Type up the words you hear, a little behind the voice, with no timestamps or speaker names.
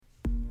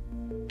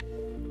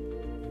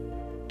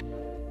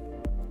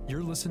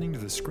You're listening to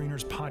the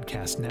Screeners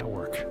Podcast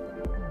Network.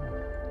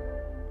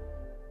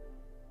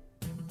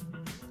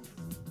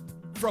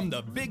 From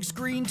the big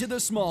screen to the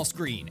small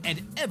screen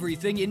and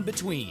everything in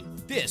between,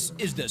 this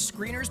is the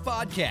Screeners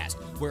Podcast,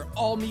 where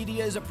all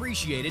media is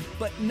appreciated,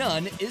 but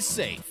none is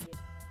safe.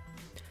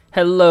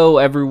 Hello,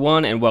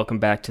 everyone, and welcome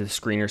back to the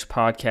Screeners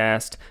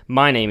Podcast.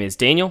 My name is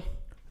Daniel.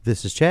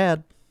 This is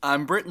Chad.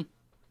 I'm Britton.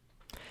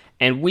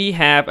 And we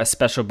have a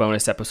special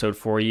bonus episode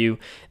for you.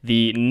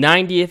 The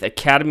 90th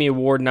Academy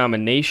Award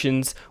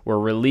nominations were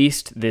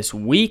released this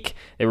week.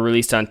 They were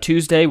released on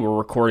Tuesday. We're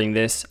recording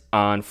this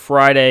on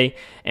Friday.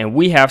 And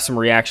we have some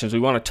reactions. We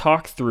want to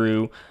talk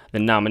through the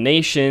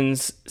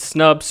nominations,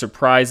 snubs,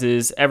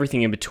 surprises,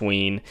 everything in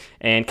between,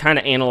 and kind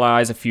of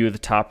analyze a few of the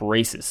top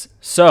races.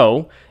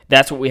 So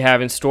that's what we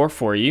have in store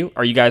for you.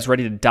 Are you guys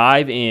ready to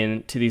dive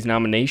into these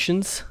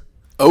nominations?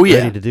 Oh, yeah.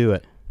 Ready to do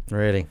it.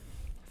 Ready.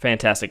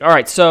 Fantastic. All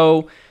right,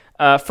 so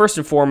first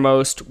and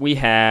foremost, we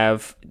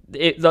have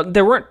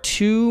there weren't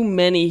too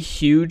many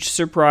huge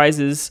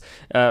surprises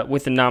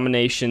with the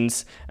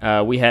nominations.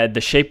 We had The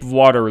Shape of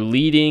Water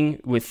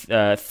leading with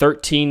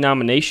 13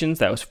 nominations.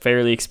 That was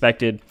fairly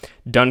expected.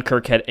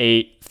 Dunkirk had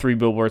 8, Three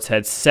Billboards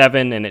had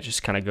 7, and it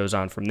just kind of goes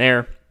on from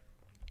there.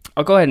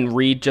 I'll go ahead and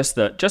read just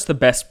the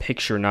Best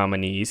Picture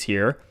nominees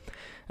here.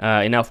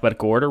 In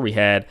alphabetical order, we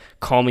had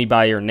Call Me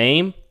By Your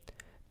Name,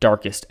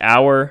 Darkest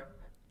Hour,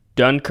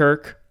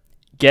 Dunkirk,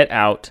 Get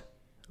Out,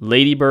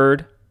 Lady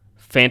Bird,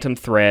 Phantom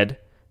Thread,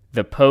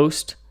 The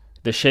Post,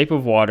 The Shape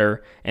of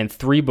Water, and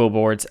Three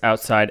Billboards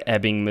Outside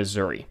Ebbing,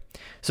 Missouri.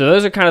 So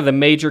those are kind of the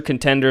major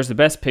contenders, the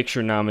Best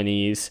Picture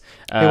nominees.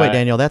 Hey, wait,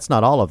 Daniel, that's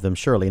not all of them.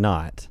 Surely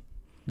not.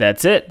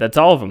 That's it. That's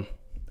all of them.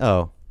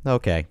 Oh,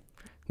 okay.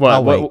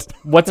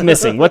 What's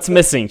missing? What's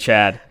missing,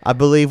 Chad? I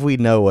believe we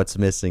know what's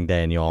missing,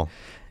 Daniel.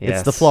 Yes.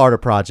 It's the Florida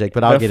Project,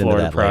 but I'll get into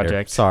that Project.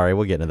 later. Sorry,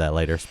 we'll get into that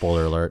later.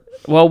 Spoiler alert.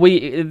 Well,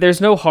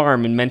 there's no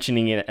harm in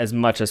mentioning it as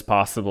much as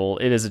possible.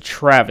 It is a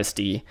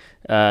travesty.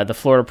 The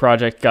Florida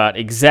Project got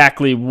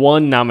exactly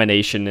one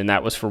nomination, and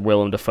that was for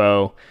Willem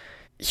Dafoe.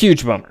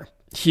 Huge bummer.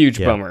 Huge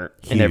bummer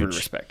in every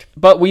respect.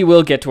 But we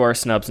will get to our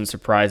snubs and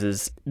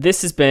surprises.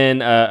 This has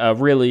been a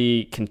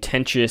really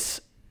contentious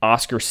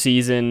Oscar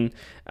season.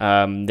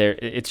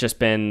 It's just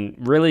been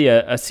really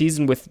a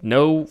season with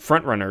no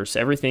frontrunners.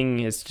 Everything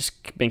has just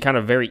been kind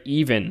of very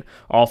even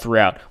all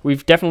throughout.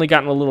 We've definitely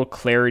gotten a little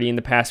clarity in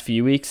the past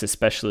few weeks,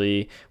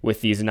 especially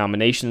with these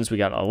nominations. We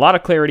got a lot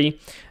of clarity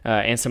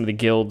and some of the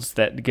guild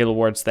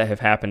awards that have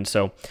happened.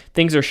 So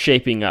things are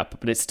shaping up,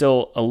 but it's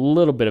still a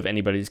little bit of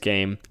anybody's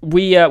game.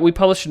 We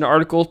published an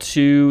article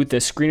to the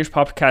Screeners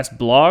Podcast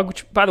blog,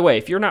 which, by the way,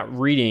 if you're not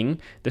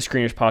reading the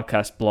Screeners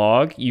Podcast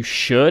blog, you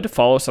should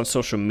follow us on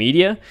social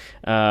media,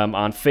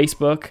 on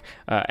Facebook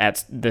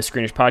at the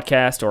Screeners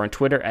Podcast, or on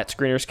Twitter at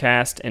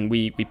ScreenersCast, and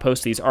we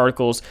post these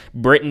articles.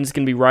 Britton's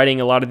going to be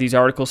writing a lot of these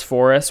articles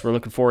for us. We're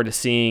looking forward to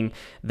seeing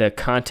the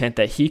content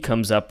that he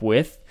comes up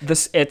with.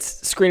 It's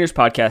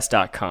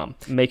ScreenersPodcast.com.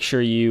 Make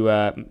sure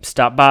you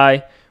stop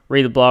by,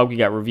 read the blog. We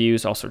got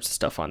reviews, all sorts of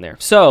stuff on there.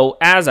 So,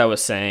 as I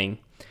was saying,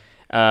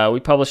 we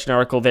published an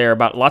article there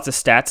about lots of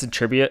stats and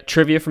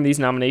trivia from these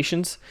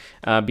nominations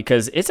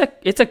because it's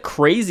a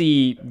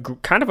crazy,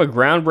 kind of a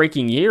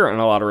groundbreaking year in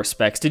a lot of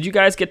respects. Did you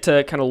guys get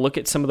to kind of look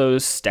at some of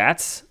those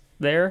stats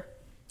there?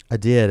 I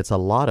did. It's a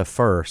lot of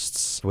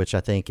firsts, which I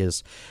think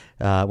is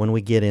when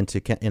we get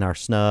in our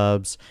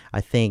snubs,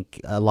 I think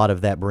a lot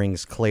of that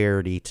brings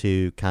clarity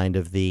to kind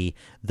of the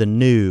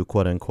new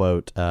quote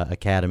unquote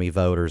Academy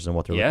voters and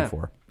what they're looking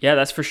for. Yeah,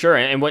 that's for sure.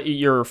 And what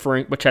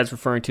Chad's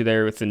referring to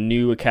there with the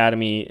new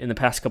Academy, in the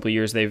past couple of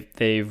years,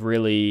 they've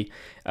really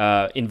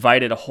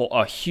invited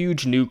a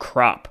huge new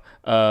crop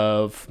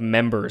of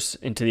members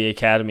into the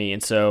Academy,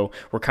 and so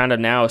we're kind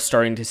of now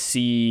starting to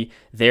see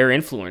their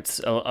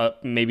influence,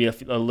 maybe a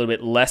little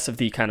bit less of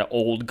the kind of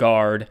old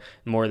guard,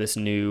 more of this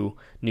new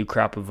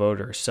crop of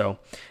voters. So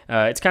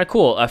it's kind of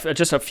cool.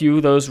 Just a few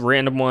of those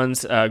random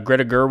ones.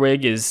 Greta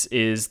Gerwig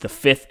is the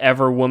 5th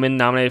ever woman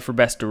nominated for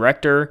Best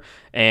Director,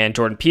 and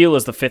Jordan Peele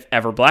is the 5th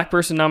ever black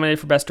person nominated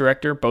for Best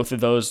Director. Both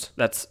of those,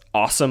 that's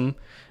awesome.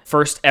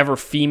 First ever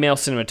female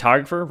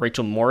cinematographer,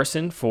 Rachel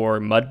Morrison, for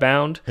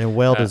Mudbound. And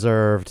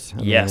well-deserved.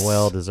 Yes.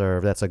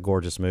 Well-deserved. That's a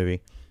gorgeous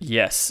movie.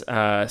 Yes.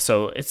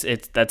 So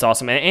that's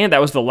awesome. And that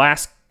was the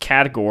last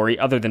category,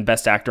 other than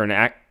Best Actor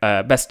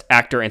and Best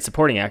Actor and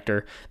Supporting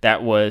Actor,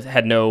 that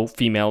had no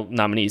female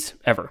nominees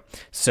ever.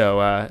 So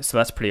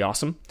that's pretty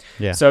awesome.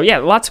 Yeah. So yeah,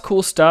 lots of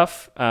cool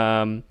stuff.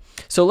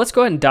 So let's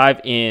go ahead and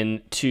dive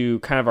into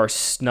kind of our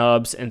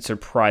snubs and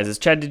surprises.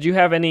 Chad, did you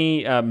have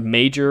any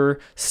major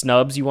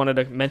snubs you wanted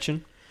to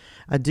mention?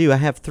 I do. I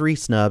have 3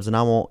 snubs, and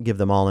I won't give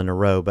them all in a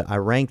row, but I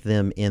rank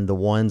them in the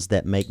ones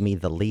that make me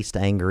the least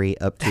angry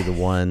up to the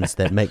ones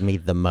that make me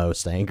the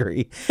most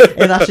angry.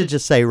 And I should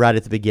just say right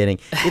at the beginning,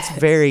 it's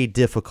very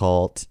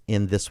difficult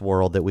in this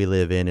world that we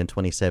live in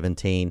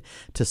 2017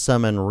 to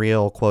summon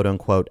real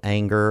quote-unquote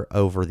anger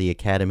over the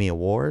Academy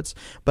Awards.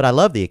 But I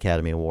love the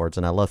Academy Awards,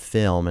 and I love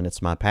film, and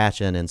it's my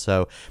passion, and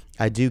so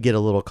I do get a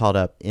little caught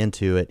up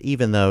into it,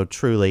 even though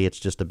truly it's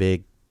just a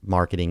big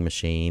marketing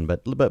machine,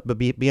 but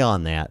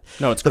beyond that,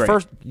 No, it's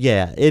great.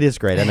 Yeah, it is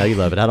great. I know you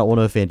love it. I don't want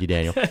to offend you,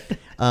 Daniel.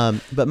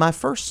 But my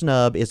first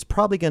snub is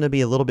probably going to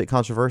be a little bit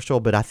controversial,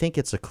 but I think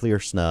it's a clear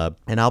snub.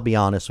 And I'll be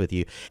honest with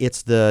you.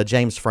 It's the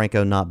James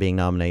Franco not being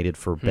nominated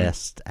for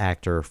Best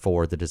Actor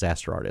for The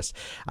Disaster Artist.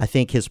 I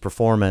think his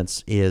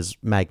performance is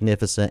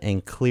magnificent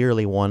and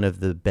clearly one of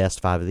the best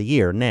 5 of the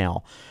year.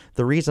 Now,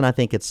 the reason I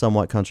think it's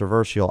somewhat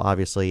controversial,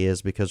 obviously,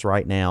 is because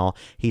right now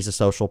he's a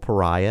social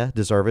pariah,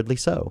 deservedly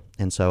so.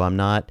 And so I'm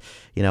not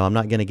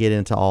going to get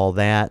into all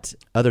that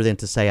other than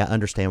to say I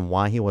understand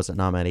why he wasn't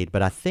nominated.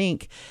 But I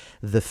think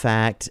the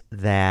fact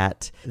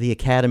that the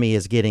Academy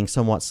is getting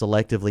somewhat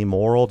selectively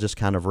moral just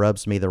kind of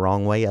rubs me the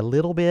wrong way a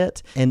little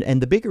bit. And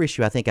the bigger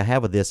issue I think I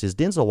have with this is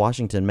Denzel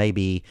Washington may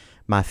be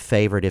my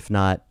favorite, if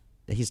not,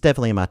 he's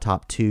definitely in my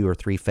top 2 or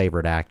 3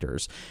 favorite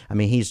actors. I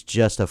mean, he's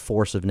just a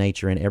force of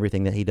nature in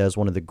everything that he does.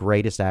 One of the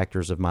greatest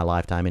actors of my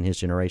lifetime in his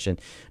generation,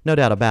 no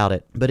doubt about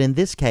it. But in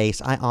this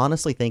case, I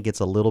honestly think it's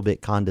a little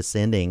bit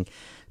condescending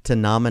to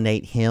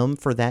nominate him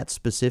for that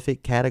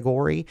specific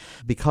category,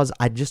 because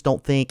I just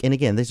don't think, and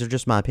again, these are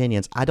just my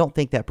opinions, I don't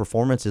think that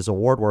performance is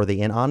award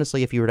worthy. And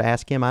honestly, if you were to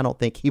ask him, I don't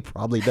think he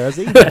probably does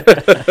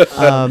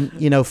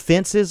either.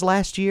 Fences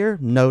last year,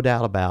 no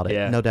doubt about it.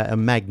 Yeah. No doubt,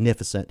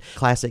 magnificent.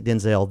 Classic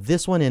Denzel.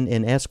 This one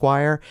in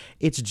Esquire,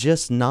 it's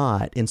just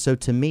not. And so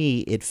to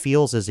me, it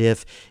feels as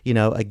if,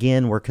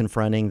 again, we're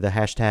confronting the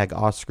hashtag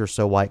Oscar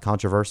So White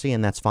controversy,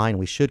 and that's fine.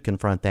 We should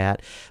confront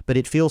that. But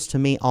it feels to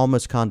me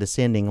almost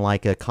condescending,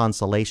 like a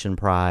consolation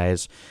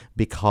prize,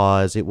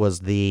 because it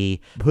was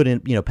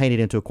painted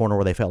into a corner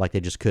where they felt like they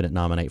just couldn't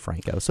nominate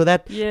Franco. So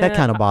that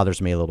kind of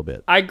bothers me a little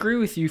bit. I agree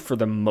with you for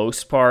the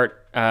most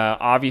part.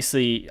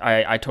 Obviously,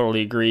 I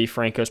totally agree.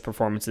 Franco's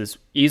performance is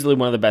easily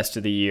one of the best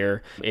of the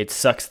year. It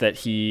sucks that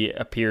he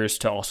appears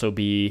to also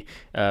be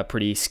a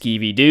pretty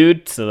skeevy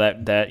dude, so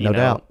that No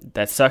doubt.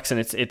 that sucks. And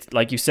it's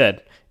like you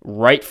said,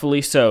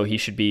 rightfully so. He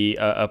should be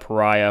a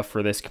pariah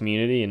for this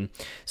community, and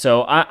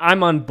so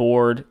I'm on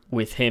board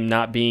with him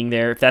not being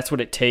there. If that's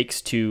what it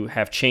takes to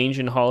have change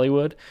in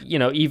Hollywood,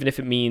 even if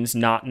it means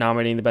not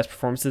nominating the best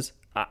performances,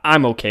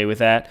 I'm okay with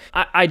that.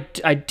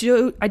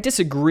 I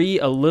disagree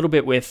a little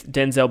bit with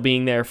Denzel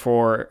being there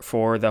for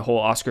the whole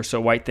Oscar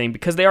So White thing,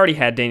 because they already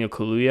had Daniel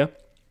Kaluuya.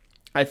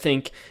 I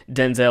think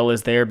Denzel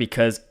is there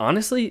because,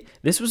 honestly,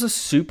 this was a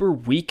super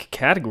weak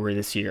category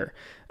this year.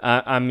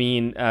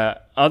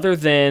 Other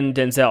than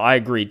Denzel, I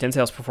agree.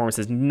 Denzel's performance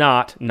is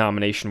not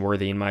nomination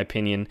worthy, in my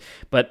opinion.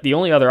 But the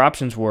only other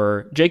options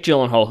were Jake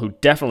Gyllenhaal, who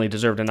definitely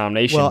deserved a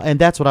nomination. Well, and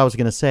that's what I was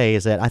going to say,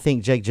 is that I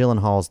think Jake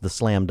Gyllenhaal's the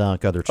slam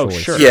dunk other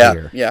choice. Sure.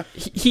 Yeah.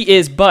 He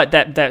is, but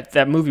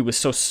that movie was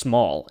so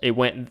small. It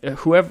went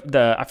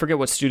I forget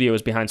what studio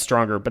was behind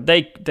Stronger, but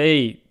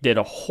they did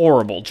a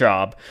horrible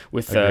job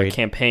with the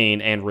campaign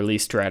and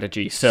release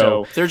strategy.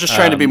 So they're just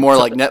trying to be more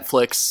like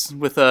Netflix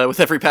with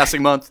every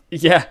passing month.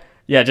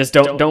 Yeah, just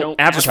don't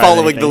advertise. Just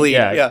following anything. the lead.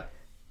 Yeah.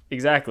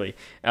 Exactly.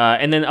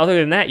 And then other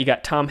than that, you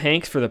got Tom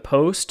Hanks for The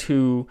Post,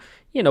 who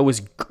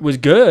was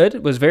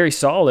good, was very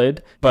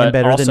solid, but and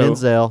better also, than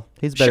Denzel.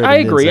 He's better. I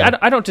than agree. Denzel.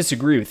 I don't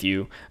disagree with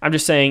you. I'm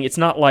just saying it's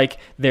not like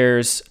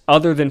there's,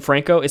 other than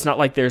Franco, it's not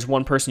like there's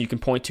one person you can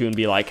point to and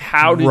be like,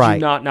 how did you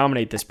not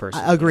nominate this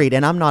person? Agreed,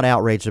 and I'm not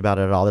outraged about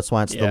it at all. That's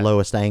why it's the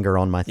lowest anger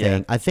on my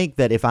thing. I think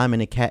that if I'm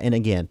in and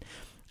again,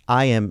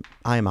 I am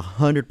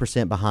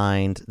 100%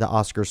 behind the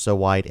Oscars So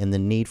White and the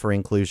need for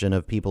inclusion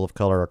of people of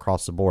color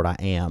across the board. I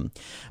am.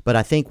 But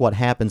I think what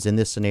happens in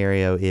this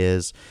scenario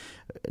is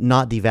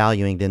not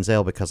devaluing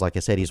Denzel, because, like I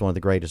said, he's one of the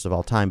greatest of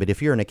all time. But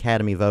if you're an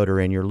Academy voter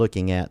and you're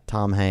looking at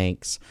Tom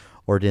Hanks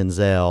or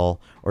Denzel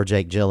or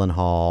Jake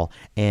Gyllenhaal,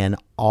 and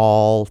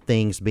all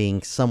things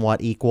being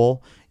somewhat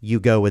equal, you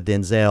go with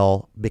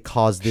Denzel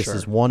because this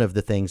is one of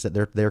the things that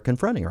they're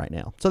confronting right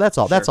now. So that's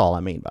all. That's all I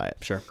mean by it.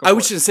 Sure. I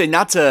was just say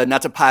not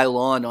to pile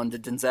on to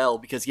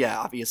Denzel, because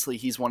obviously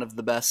he's one of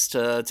the best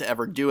to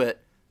ever do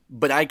it.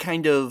 But I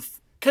kind of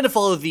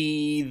follow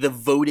the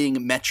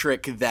voting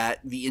metric that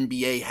the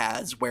NBA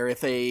has, where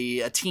if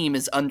a team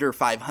is under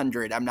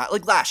 500, I'm not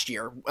like last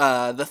year.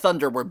 The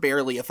Thunder were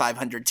barely a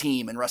 500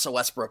 team, and Russell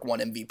Westbrook won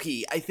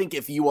MVP. I think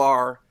if you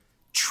are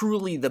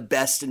truly the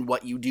best in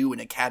what you do in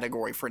a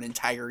category for an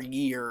entire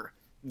year,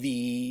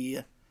 the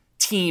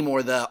team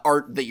or the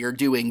art that you're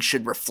doing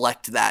should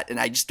reflect that. And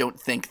I just don't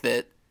think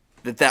that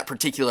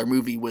particular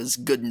movie was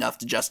good enough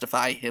to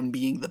justify him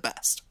being the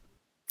best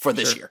for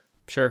this year.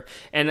 Sure,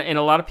 and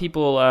a lot of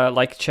people,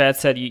 like Chad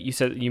said,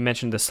 you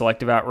mentioned the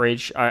selective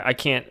outrage. I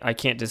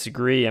can't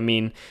disagree. I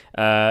mean,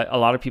 a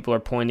lot of people are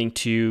pointing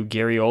to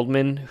Gary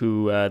Oldman,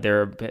 who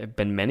there have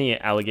been many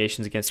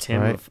allegations against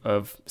him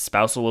of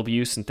spousal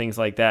abuse and things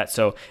like that.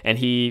 So, and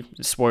he,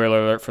 spoiler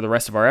alert for the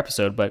rest of our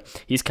episode,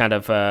 but he's kind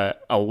of a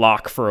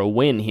lock for a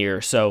win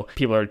here. So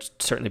people are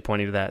certainly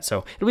pointing to that.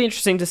 So it'll be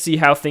interesting to see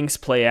how things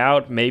play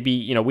out.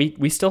 Maybe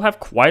we still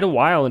have quite a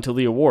while until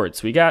the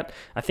awards. We got,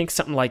 I think,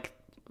 something like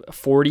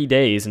 40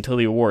 days until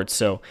the awards,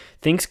 so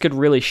things could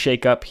really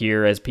shake up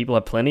here as people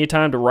have plenty of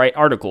time to write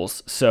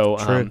articles. So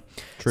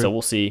True. So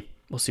we'll see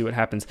what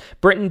happens.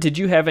 Britton, did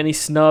you have any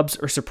snubs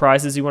or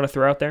surprises you want to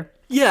throw out there?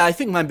 Yeah, I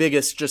think my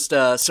biggest just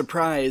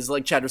surprise,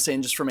 like Chad was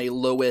saying, just from a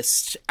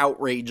lowest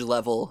outrage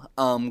level,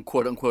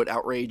 quote unquote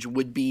outrage,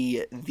 would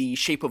be The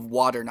Shape of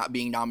Water not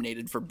being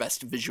nominated for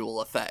Best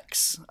Visual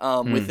Effects.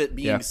 With it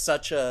being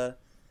such a,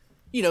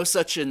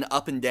 such an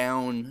up and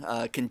down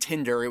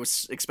contender, it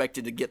was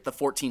expected to get the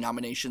 14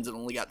 nominations and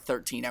only got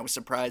 13. I was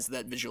surprised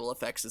that visual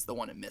effects is the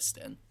one it missed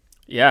in.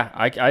 Yeah,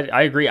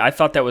 I agree. I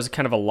thought that was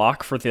kind of a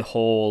lock for the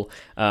whole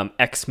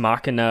Ex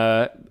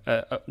Machina,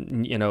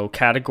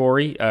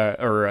 category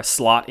or a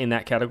slot in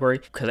that category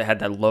because it had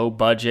that low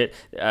budget.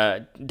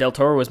 Del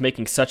Toro was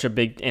making such a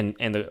big, and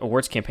the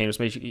awards campaign was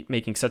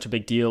making such a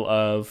big deal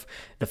of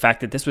the fact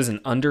that this was an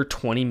under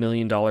 $20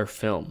 million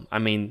film. I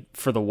mean,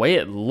 for the way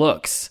it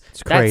looks,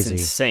 that's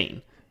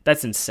insane.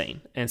 That's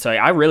insane. And so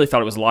I really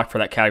thought it was locked for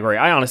that category.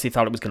 I honestly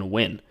thought it was going to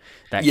win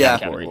that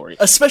category.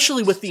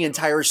 Especially with the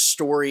entire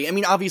story. I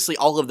mean, obviously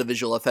all of the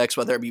visual effects,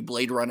 whether it be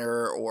Blade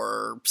Runner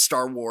or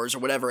Star Wars or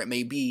whatever it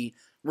may be,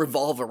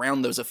 revolve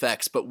around those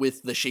effects. But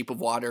with The Shape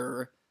of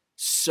Water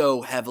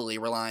so heavily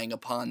relying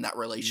upon that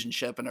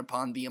relationship and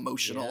upon the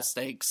emotional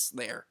stakes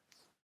there.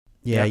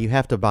 Yeah, you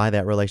have to buy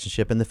that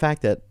relationship. And the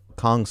fact that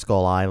Kong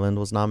Skull Island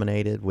was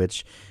nominated,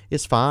 which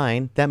is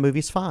fine. That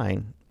movie's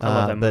fine. I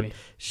love that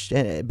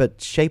movie.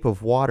 But Shape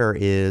of Water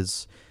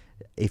is,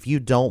 if you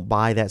don't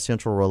buy that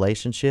central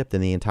relationship,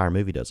 then the entire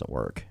movie doesn't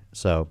work.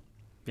 So,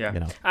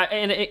 yeah.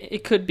 And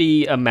it could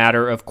be a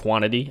matter of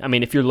quantity. I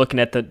mean, if you're looking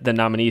at the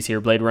nominees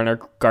here, Blade Runner,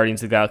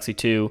 Guardians of the Galaxy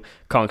 2,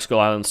 Kong Skull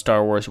Island,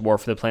 Star Wars, War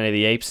for the Planet of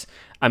the Apes,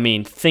 I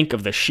mean, think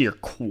of the sheer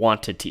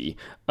quantity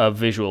of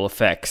visual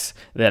effects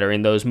that are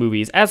in those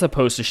movies as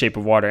opposed to Shape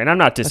of Water. And I'm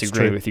not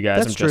disagreeing with you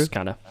guys. That's I'm just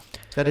kind of...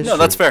 That is true.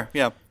 That's fair,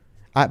 yeah.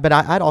 But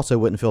I'd also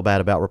wouldn't feel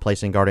bad about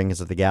replacing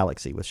Guardians of the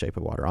Galaxy with Shape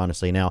of Water,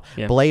 honestly. Now,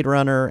 Blade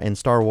Runner and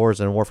Star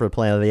Wars and War for the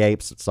Planet of the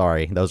Apes,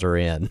 sorry, those are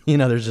in.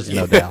 There's just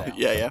no doubt.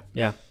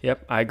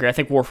 Yep, I agree. I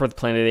think War for the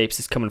Planet of the Apes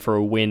is coming for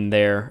a win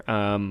there.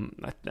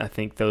 I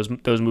think those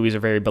movies are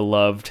very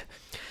beloved.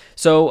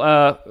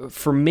 So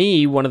for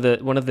me, one of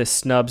the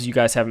snubs you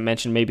guys haven't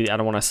mentioned, maybe I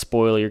don't want to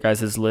spoil your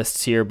guys'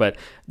 lists here, but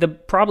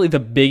probably the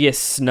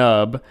biggest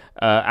snub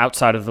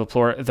outside of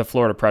the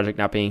Florida Project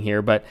not being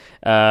here, but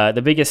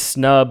the biggest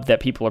snub that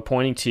people are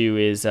pointing to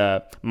is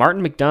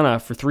Martin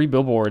McDonagh for 3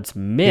 Billboards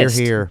missed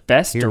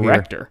Best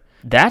Director.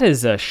 That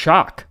is a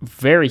shock.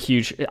 Very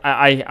huge.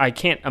 I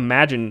can't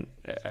imagine.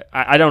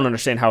 I don't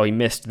understand how he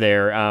missed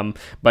there.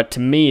 But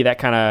to me, that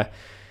kind of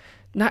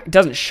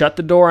doesn't shut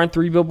the door on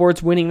 3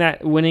 Billboards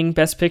winning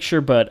Best Picture,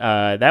 but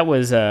that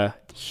was a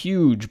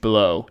huge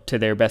blow to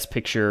their Best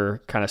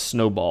Picture kind of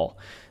snowball.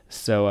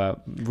 So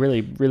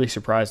really, really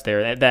surprised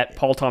there that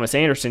Paul Thomas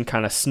Anderson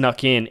kind of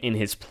snuck in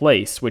his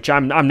place, which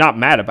I'm not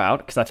mad about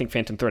because I think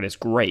Phantom Thread is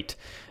great.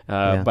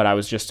 But I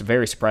was just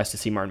very surprised to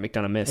see Martin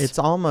McDonagh miss. It's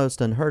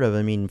almost unheard of.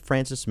 I mean,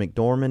 Frances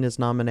McDormand is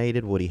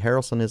nominated, Woody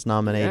Harrelson is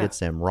nominated,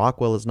 Sam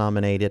Rockwell is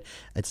nominated.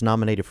 It's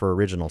nominated for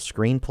original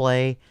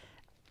screenplay.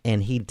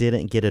 And he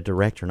didn't get a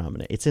director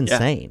nomination. It's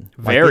insane.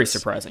 Yeah, very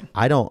surprising.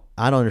 I don't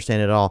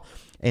understand it at all.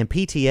 And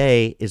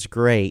PTA is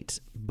great,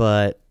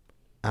 but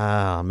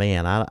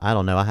man, I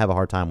don't know. I have a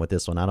hard time with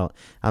this one.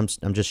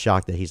 I'm just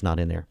shocked that he's not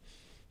in there.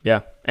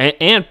 Yeah,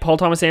 and Paul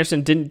Thomas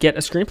Anderson didn't get a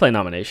screenplay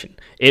nomination.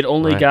 It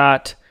only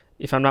got,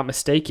 if I'm not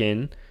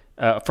mistaken,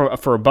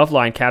 for above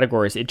line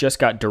categories, it just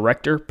got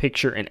director,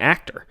 picture, and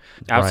actor.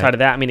 Outside of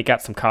that, I mean, it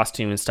got some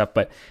costume and stuff,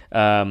 but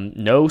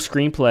no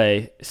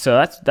screenplay.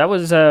 So that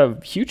was a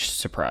huge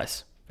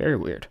surprise. Very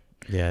weird.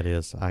 Yeah, it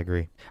is. I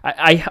agree.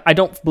 I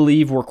don't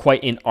believe we're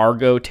quite in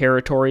Argo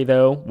territory,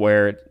 though,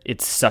 where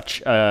it's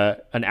such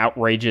an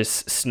outrageous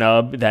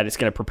snub that it's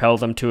going to propel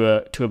them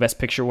to a Best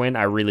Picture win.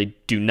 I really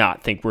do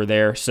not think we're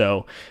there.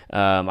 So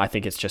I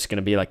think it's just going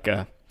to be like,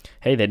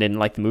 hey, they didn't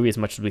like the movie as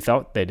much as we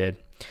thought they did.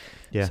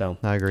 Yeah, so,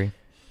 I agree.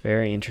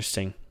 Very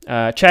interesting.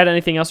 Chad,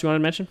 anything else you want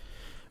to mention?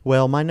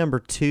 Well, my number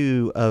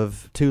 2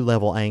 of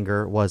 2-level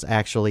anger was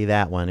actually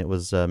that one. It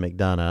was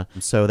McDonagh.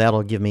 So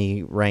that'll give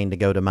me rein to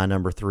go to my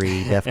number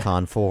 3,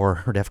 DEFCON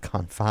 4 or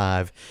DEFCON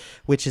 5,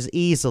 which is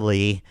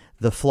easily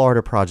the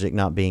Florida Project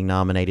not being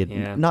nominated,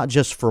 not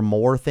just for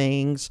more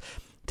things.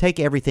 Take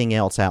everything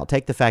else out.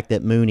 Take the fact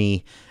that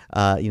Mooney,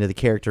 the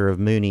character of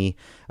Mooney,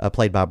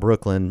 played by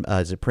Brooklyn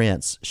as a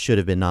Prince, should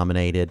have been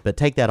nominated. But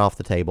take that off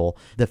the table.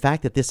 The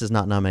fact that this is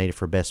not nominated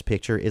for Best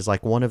Picture is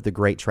like one of the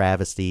great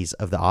travesties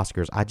of the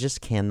Oscars. I just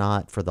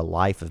cannot, for the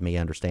life of me,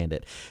 understand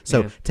it.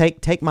 So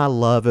take my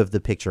love of the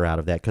picture out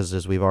of that, because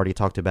as we've already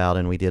talked about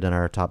and we did in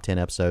our top 10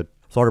 episode,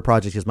 Florida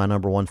Project is my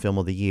number 1 film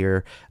of the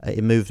year.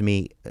 It moved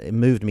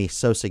me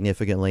so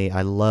significantly.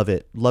 I love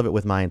it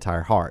with my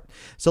entire heart.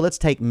 So let's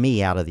take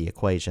me out of the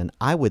equation.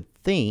 I would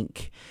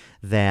think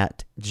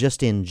that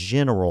just in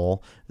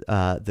general,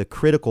 the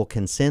critical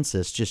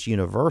consensus just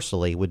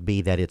universally would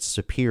be that it's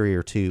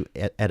superior to,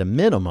 at a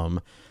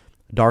minimum,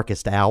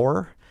 Darkest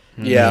Hour,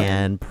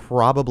 and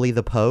probably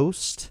The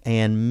Post,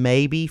 and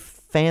maybe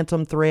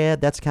Phantom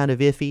Thread, that's kind of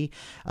iffy.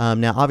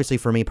 Now, obviously,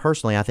 for me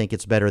personally, I think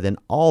it's better than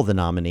all the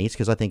nominees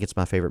because I think it's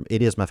my favorite.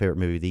 It is my favorite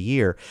movie of the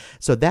year.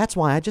 So that's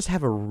why I just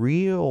have a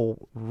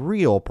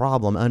real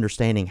problem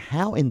understanding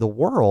how in the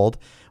world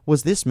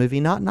was this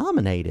movie not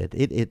nominated.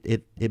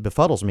 It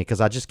befuddles me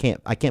because I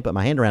can't put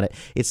my hand around it.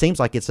 It seems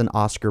like it's an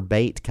Oscar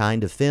bait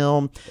kind of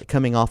film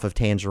coming off of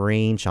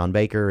Tangerine. Sean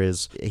Baker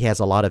he has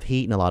a lot of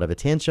heat and a lot of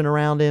attention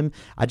around him.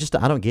 I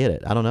don't get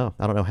it. I don't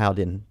know how it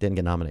didn't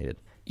get nominated.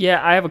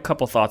 Yeah, I have a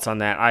couple thoughts on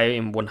that. I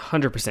am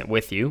 100%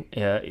 with you.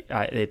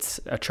 It's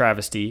a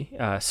travesty.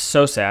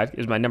 So sad. It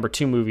was my number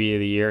 2 movie of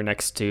the year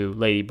next to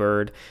Lady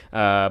Bird.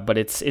 But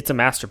it's a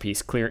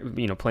masterpiece, clear,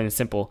 plain and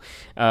simple.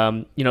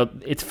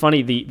 It's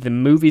funny, the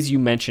movies you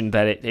mentioned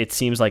that it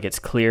seems like it's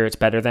clear it's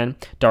better than,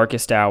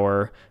 Darkest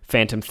Hour,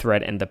 Phantom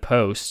Thread, and The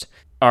Post,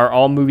 are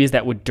all movies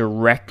that would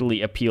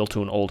directly appeal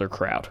to an older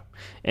crowd.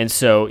 And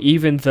so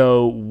even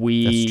though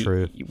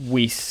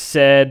we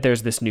said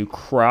there's this new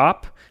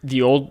crop,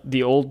 the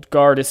old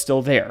guard is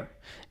still there,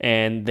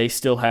 and they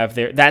still have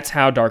that's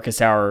how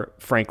Darkest Hour,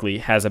 frankly,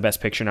 has a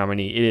Best Picture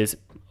nominee. It is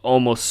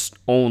almost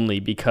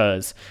only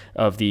because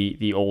of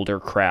the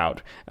older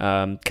crowd,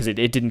 because it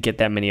didn't get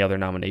that many other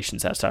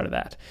nominations outside of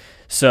that.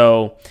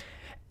 So,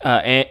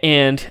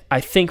 and I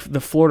think the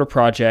Florida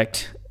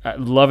Project, I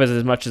love it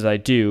as much as I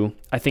do,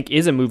 I think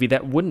is a movie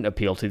that wouldn't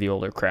appeal to the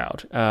older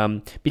crowd,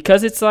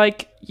 because it's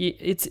like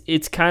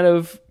it's kind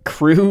of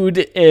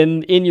crude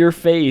and in your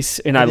face,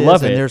 and I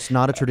love it. And there's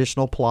not a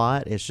traditional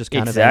plot; it's just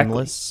kind of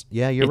aimless.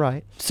 Yeah, you're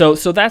right. So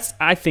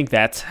I think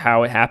that's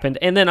how it happened.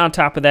 And then on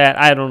top of that,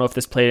 I don't know if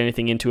this played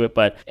anything into it,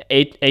 but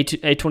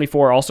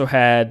A24 also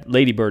had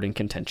Lady Bird in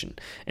contention,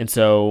 and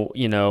so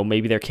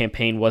maybe their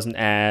campaign wasn't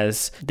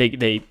as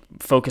they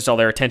focused all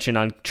their attention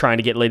on trying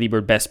to get Lady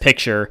Bird Best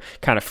Picture,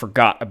 kind of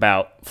forgot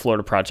about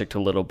Florida Project a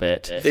little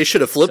bit. They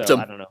should have flipped them.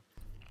 I don't know.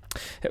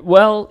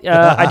 Well,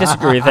 I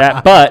disagree with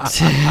that, but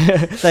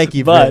thank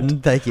you, Britton.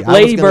 Thank you.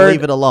 I was going to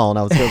leave it alone.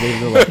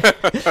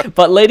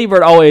 But Lady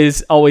Bird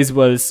always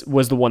was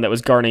the one that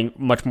was garnering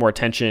much more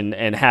attention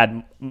and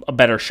had a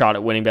better shot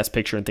at winning Best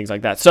Picture and things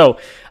like that. So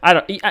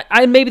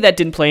I maybe that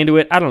didn't play into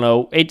it. I don't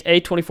know.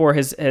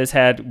 A24 has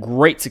had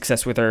great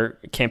success with their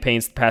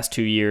campaigns the past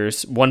 2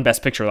 years. Won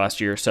Best Picture last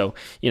year, so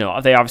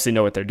they obviously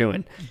know what they're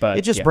doing. But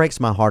it just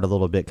breaks my heart a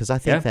little bit because I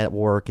think that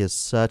work is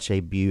such a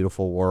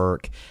beautiful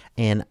work.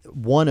 And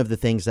one of the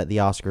things that the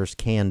Oscars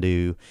can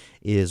do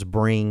is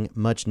bring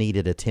much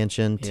needed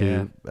attention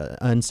to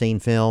unseen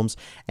films.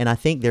 And I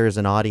think there is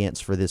an audience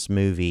for this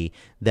movie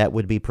that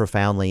would be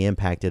profoundly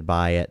impacted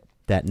by it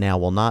that now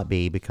will not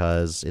be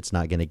because it's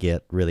not going to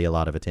get really a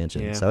lot of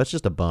attention. Yeah. So it's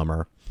just a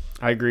bummer.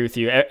 I agree with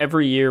you.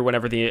 Every year,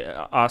 whenever the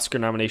Oscar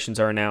nominations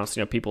are announced,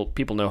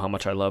 people know how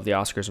much I love the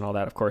Oscars and all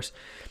that, of course.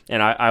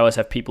 And I always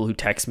have people who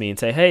text me and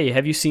say, "Hey,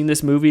 have you seen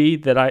this movie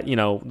that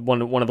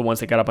one of the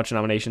ones that got a bunch of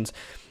nominations?"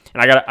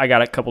 And I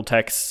got a couple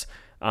texts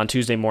on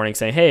Tuesday morning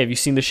saying, "Hey, have you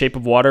seen The Shape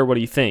of Water? What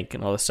do you think?"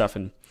 and all this stuff.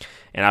 And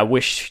I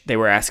wish they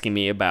were asking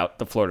me about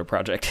the Florida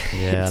Project.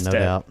 Yeah, instead. No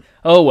doubt.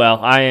 Oh well,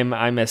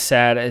 I'm as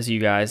sad as you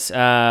guys.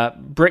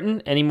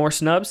 Britton, any more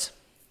snubs?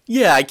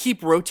 Yeah, I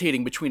keep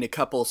rotating between a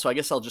couple, so I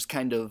guess I'll just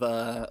kind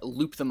of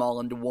loop them all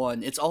into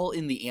one. It's all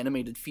in the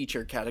animated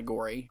feature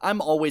category.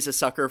 I'm always a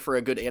sucker for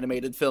a good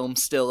animated film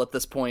still at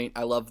this point.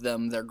 I love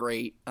them. They're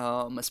great,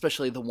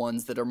 especially the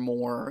ones that are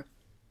more,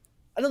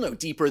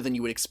 deeper than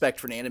you would expect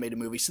for an animated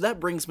movie. So that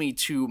brings me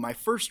to my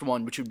first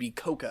one, which would be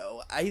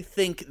Coco. I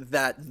think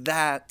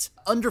that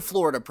under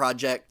Florida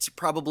Project,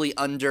 probably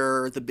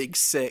under The Big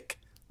Sick,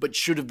 but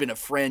should have been a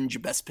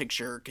fringe Best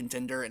Picture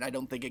contender, and I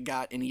don't think it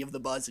got any of the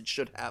buzz it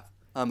should have.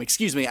 I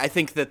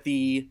think that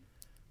the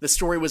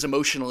story was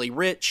emotionally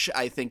rich.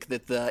 I think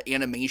that the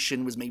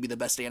animation was maybe the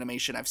best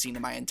animation I've seen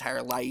in my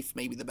entire life,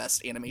 maybe the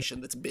best animation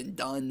that's been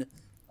done.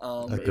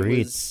 Agreed.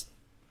 It was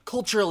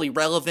culturally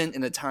relevant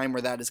in a time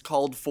where that is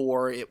called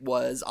for. It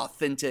was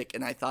authentic,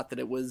 and I thought that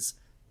it was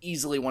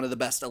easily one of the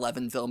best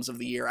 11 films of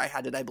the year. I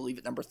had it, I believe,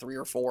 at number 3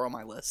 or 4 on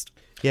my list.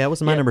 Yeah, it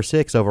was my number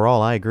 6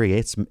 overall. I agree.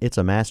 It's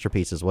a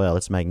masterpiece as well.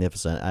 It's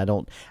magnificent.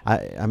 I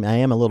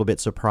am a little bit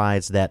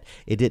surprised that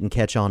it didn't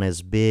catch on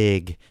as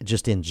big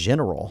just in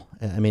general.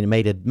 I mean,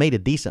 it made a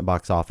decent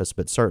box office,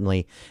 but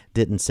certainly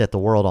didn't set the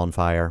world on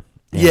fire.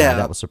 And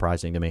that was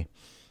surprising to me.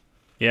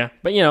 Yeah,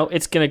 but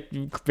it's going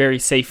to very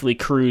safely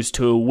cruise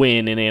to a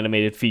win in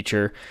animated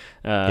feature,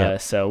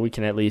 so we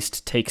can at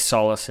least take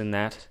solace in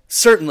that.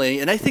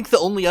 Certainly, and I think the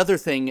only other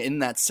thing in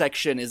that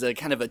section is a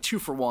kind of a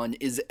 2-for-1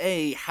 is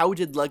A, how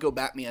did Lego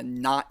Batman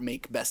not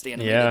make Best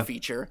Animated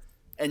Feature?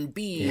 And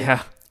B,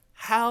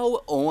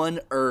 how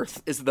on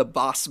earth is The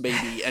Boss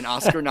Baby an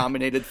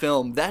Oscar-nominated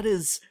film? That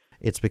is...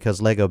 It's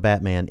because Lego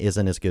Batman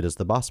isn't as good as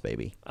The Boss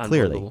Baby,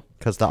 clearly,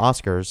 because the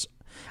Oscars...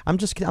 I'm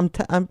just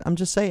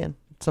saying.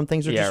 Some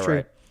things are just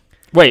true.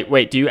 Right.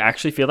 Wait, do you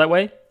actually feel that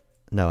way?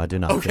 No, I do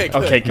not.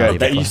 Okay,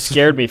 good. You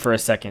scared me for a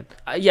second.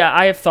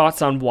 I have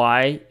thoughts on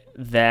why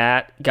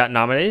that got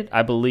nominated,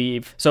 I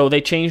believe. So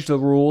they changed the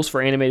rules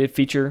for animated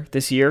feature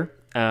this year.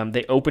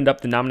 They opened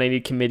up the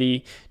nominating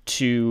committee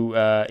to.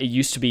 It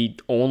used to be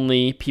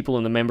only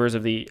members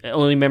of the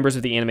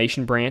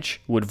animation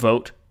branch would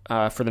vote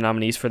for the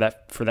nominees for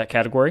that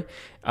category,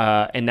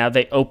 and now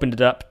they opened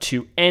it up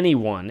to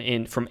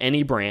anyone from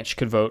any branch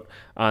could vote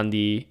on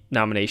the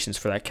nominations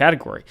for that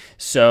category.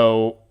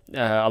 So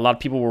a lot of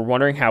people were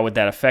wondering how would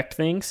that affect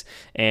things,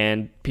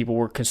 and people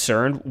were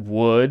concerned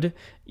would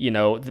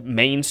the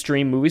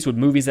mainstream movies, would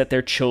movies that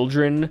their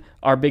children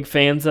are big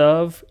fans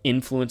of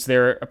influence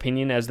their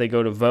opinion as they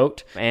go to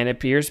vote? And it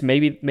appears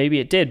maybe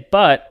it did,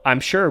 but I'm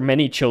sure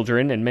many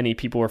children and many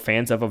people were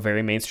fans of a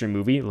very mainstream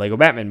movie, Lego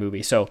Batman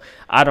movie. So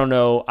I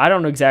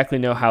don't exactly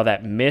know how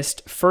that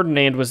missed.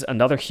 Ferdinand was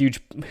another huge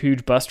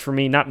bust for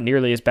me, not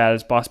nearly as bad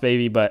as Boss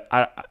Baby, but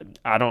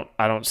I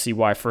don't see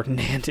why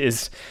Ferdinand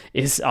is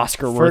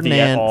Oscar worthy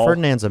at all.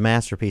 Ferdinand's a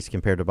masterpiece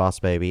compared to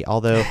Boss Baby,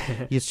 although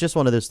it's just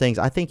one of those things.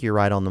 I think you're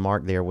right on the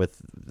mark there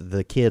with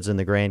the kids and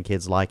the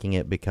grandkids liking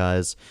it,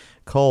 because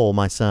Cole,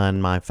 my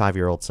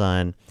 5-year-old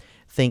son,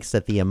 thinks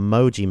that the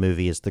Emoji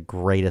Movie is the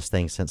greatest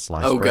thing since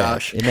sliced bread.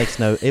 Gosh. It makes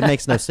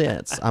no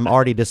sense. I'm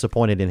already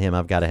disappointed in him.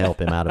 I've got to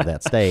help him out of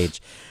that stage.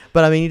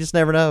 But I mean, you just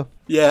never know.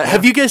 Yeah.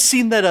 Have you guys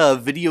seen that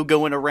video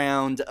going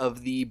around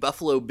of the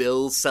Buffalo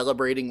Bills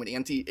celebrating when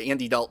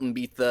Andy Dalton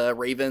beat the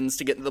Ravens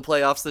to get into the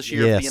playoffs this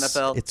year for the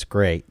NFL? It's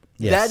great.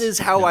 Yes. That is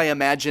how I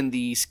imagine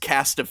the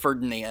cast of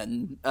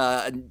Ferdinand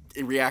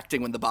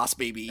reacting when the Boss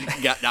Baby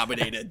got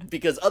nominated,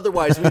 because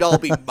otherwise we'd all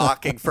be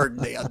mocking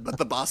Ferdinand, but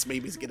the Boss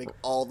Baby's getting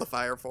all the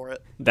fire for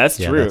it. That's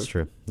true. That's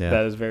true. Yeah.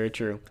 That is very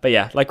true. But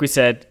yeah, like we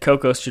said,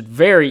 Coco should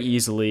very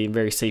easily and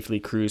very safely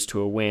cruise to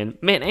a win.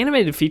 Man,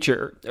 animated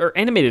feature or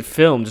animated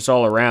film just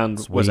all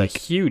around was a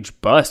huge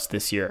bust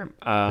this year.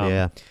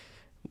 Yeah.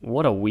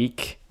 What a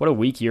weak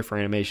year for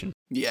animation.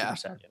 Yeah.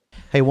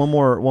 Hey, one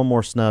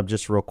more snub,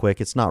 just real quick.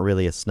 It's not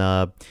really a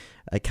snub.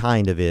 It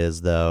kind of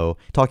is, though.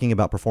 Talking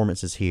about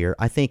performances here,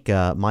 I think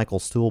Michael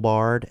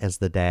Stuhlbarg as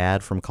the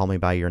dad from Call Me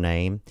by Your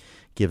Name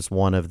gives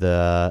one of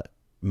the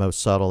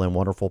most subtle and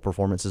wonderful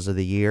performances of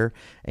the year.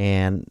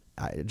 And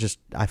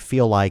I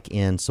feel like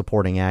in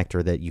supporting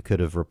actor that you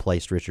could have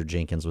replaced Richard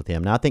Jenkins with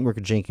him. Now, I think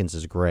Richard Jenkins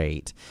is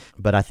great,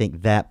 but I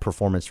think that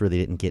performance really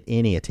didn't get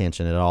any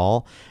attention at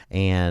all,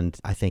 and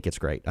I think it's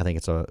great. I think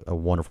it's a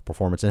wonderful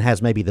performance, and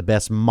has maybe the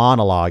best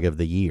monologue of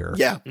the year.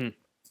 Yeah.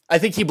 I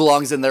think he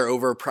belongs in there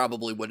over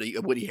probably Woody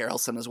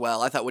Harrelson as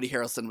well. I thought Woody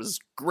Harrelson was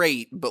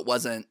great, but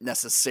wasn't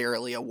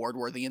necessarily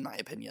award-worthy in my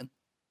opinion.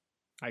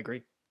 I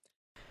agree.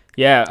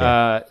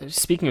 Yeah,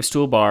 speaking of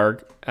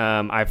Stuhlbarg,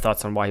 I have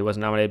thoughts on why he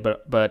wasn't nominated,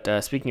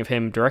 but speaking of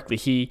him directly,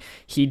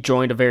 he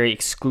joined a very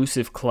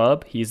exclusive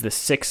club. He's the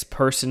 6th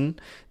person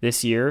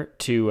this year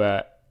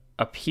to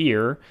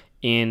appear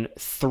in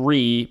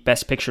 3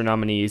 Best Picture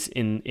nominees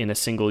in a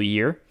single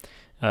year.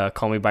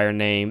 Call Me by Your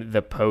Name,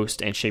 The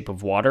Post, and Shape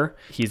of Water.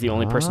 He's the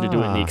only person to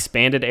do it in the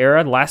expanded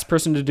era. The last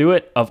person to do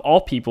it, of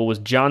all people, was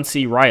John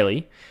C.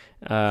 Reilly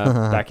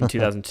back in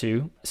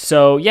 2002.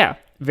 So, yeah.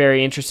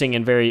 Very interesting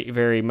and very,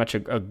 very much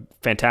a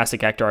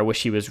fantastic actor. I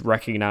wish he was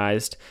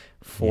recognized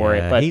for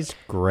it. But he's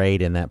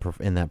great in that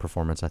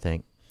performance, I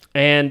think.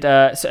 And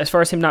so as far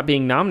as him not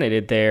being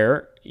nominated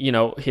there,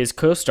 his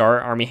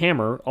co-star Armie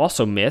Hammer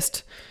also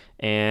missed.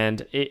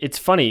 And it's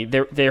funny,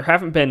 there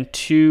haven't been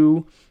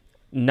 2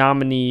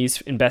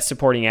 nominees in Best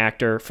Supporting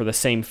Actor for the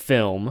same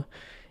film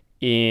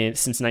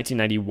since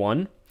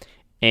 1991.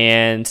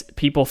 And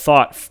people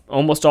thought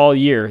almost all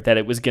year that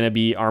it was going to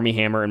be Armie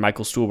Hammer and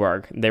Michael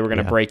Stuhlbarg. They were going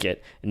to break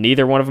it.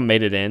 Neither one of them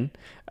made it in.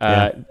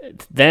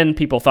 Then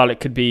people thought it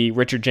could be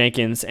Richard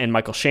Jenkins and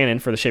Michael Shannon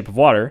for The Shape of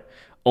Water.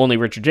 Only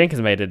Richard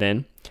Jenkins made it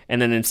in.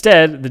 And then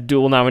instead, the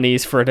dual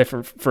nominees for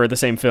the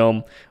same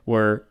film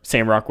were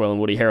Sam Rockwell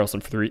and Woody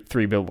Harrelson for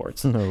three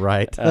Billboards.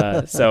 Right.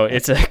 So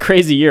it's a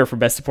crazy year for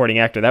Best Supporting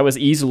Actor. That was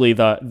easily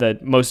the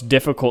most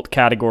difficult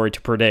category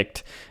to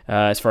predict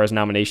as far as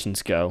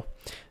nominations go.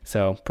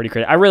 So pretty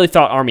crazy. I really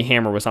thought Armie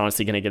Hammer was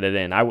honestly going to get it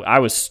in. I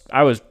was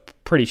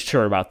pretty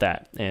sure about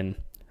that, and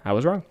I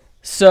was wrong.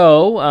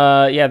 So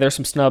there's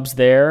some snubs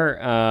there.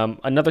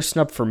 Another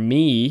snub for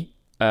me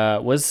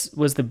was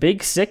The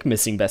Big Sick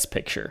missing Best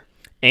Picture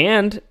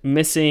and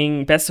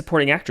missing Best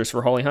Supporting Actress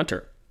for Holly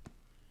Hunter.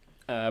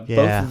 Both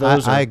of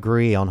those I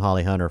agree on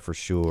Holly Hunter for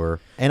sure,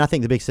 and I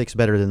think The Big Sick's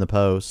better than The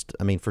Post.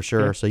 I mean, for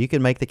sure. Yeah. So you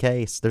can make the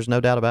case. There's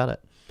no doubt about it.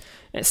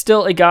 And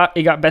still, it got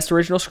Best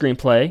Original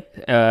Screenplay.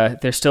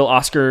 There's still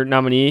Oscar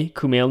nominee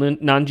Kumail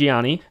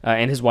Nanjiani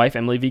and his wife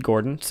Emily V.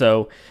 Gordon.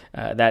 So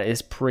that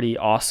is pretty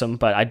awesome.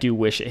 But I do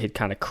wish it had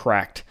kind of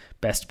cracked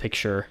Best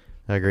Picture.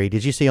 I agree.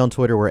 Did you see on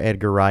Twitter where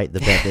Edgar Wright, the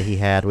bet that he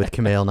had with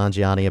Kumail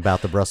Nanjiani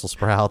about the Brussels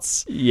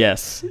sprouts?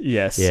 Yes.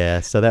 Yeah,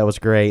 so that was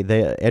great.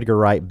 Edgar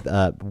Wright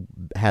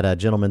had a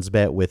gentleman's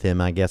bet with him,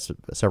 I guess,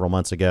 several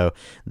months ago,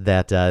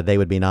 that they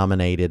would be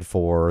nominated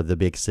for The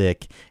Big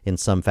Sick in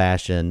some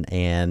fashion,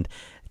 and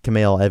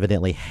Kumail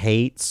evidently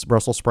hates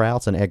Brussels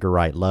sprouts, and Edgar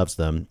Wright loves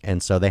them.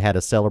 And so they had a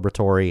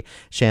celebratory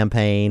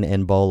champagne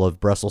and bowl of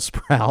Brussels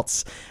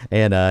sprouts.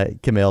 And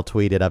Kumail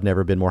tweeted, "I've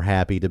never been more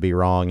happy to be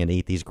wrong and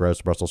eat these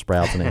gross Brussels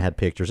sprouts." And it had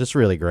pictures. It's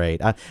really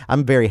great.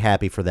 I'm very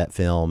happy for that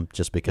film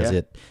just because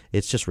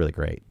it's just really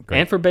great.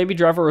 And for Baby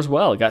Driver as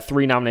well. It got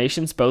 3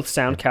 nominations, both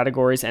sound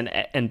categories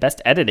and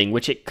Best Editing,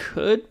 which it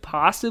could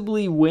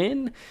possibly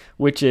win,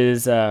 which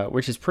is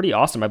pretty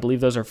awesome. I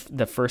believe those are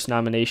the first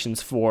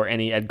nominations for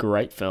any Edgar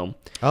Wright film.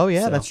 Oh,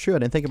 yeah, that's true. I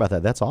didn't think about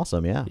that. That's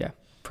awesome, yeah. Yeah,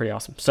 pretty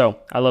awesome. So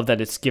I love that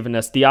it's given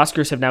us, the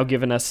Oscars have now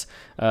given us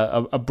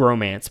a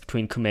bromance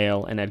between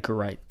Kumail and Edgar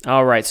Wright.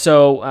 All right,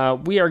 so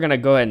we are going to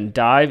go ahead and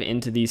dive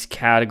into these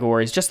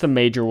categories, just the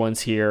major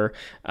ones here,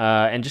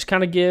 and just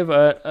kind of give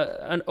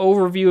an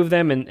overview of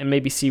them and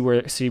maybe see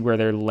where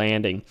they're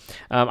landing.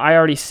 I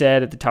already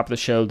said at the top of the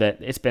show that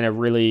it's been a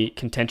really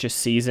contentious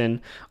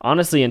season.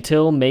 Honestly,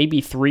 until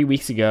maybe 3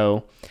 weeks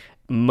ago,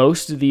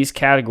 most of these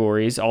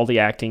categories, all the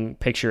acting,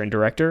 picture, and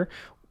director,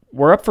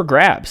 were up for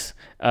grabs.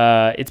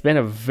 It's been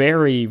a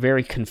very,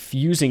 very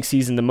confusing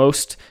season, the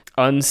most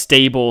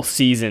unstable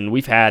season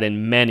we've had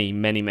in many,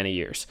 many, many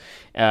years.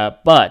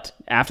 But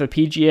after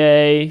the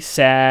PGA,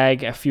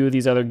 SAG, a few of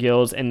these other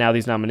guilds, and now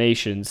these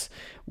nominations,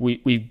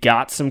 we've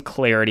got some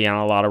clarity on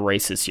a lot of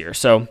races here.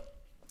 So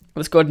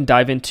let's go ahead and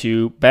dive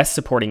into Best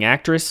Supporting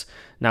Actress.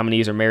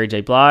 Nominees are Mary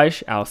J.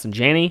 Blige, Allison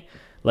Janney,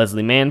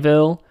 Leslie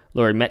Manville,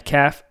 Laurie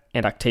Metcalf,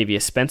 and Octavia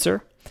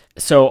Spencer.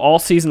 So all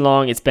season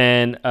long, it's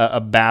been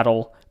a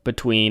battle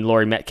between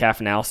Laurie Metcalf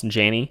and Allison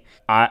Janney.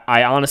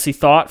 I honestly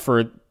thought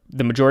for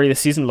the majority of the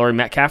season, Laurie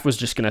Metcalf was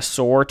just going to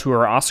soar to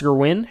her Oscar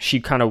win. She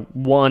kind of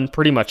won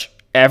pretty much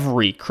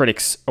every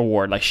Critics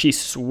Award. Like, she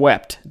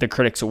swept the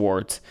Critics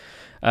Awards.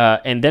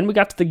 And then we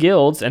got to the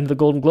Guilds and the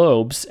Golden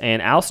Globes,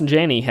 and Allison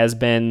Janney has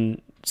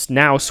been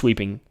now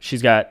sweeping.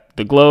 She's got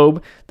the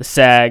Globe, the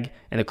SAG,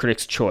 and the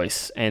Critics'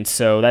 Choice. And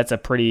so that's a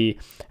pretty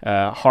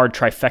hard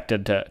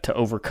trifecta to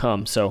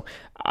overcome. So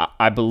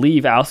I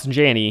believe Allison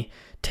Janney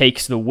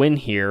takes the win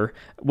here,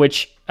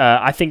 which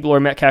I think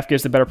Laurie Metcalf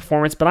gives the better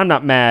performance, but I'm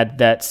not mad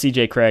that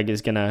CJ Craig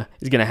is gonna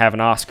have an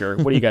Oscar.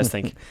 What do you guys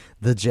think?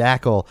 The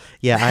Jackal.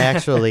 Yeah, I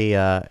actually,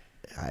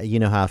 you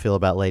know how I feel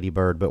about Lady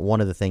Bird, but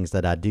one of the things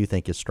that I do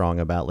think is strong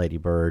about Lady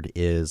Bird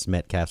is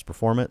Metcalf's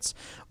performance,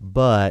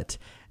 but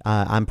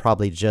I'm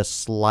probably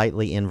just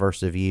slightly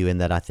inverse of you in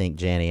that I think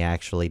Janney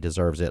actually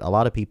deserves it. A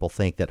lot of people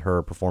think that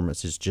her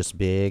performance is just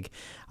big.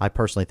 I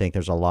personally think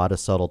there's a lot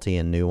of subtlety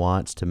and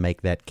nuance to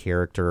make that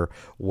character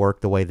work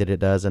the way that it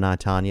does in I,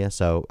 Tonya.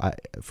 So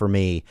for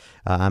me,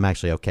 I'm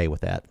actually okay with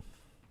that.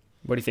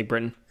 What do you think,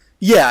 Britton?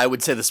 Yeah, I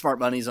would say the smart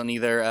money's on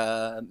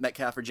either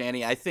Metcalf or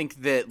Janney. I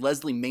think that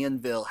Leslie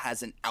Manville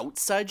has an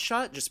outside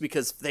shot just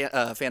because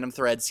Phantom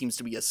Thread seems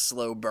to be a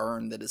slow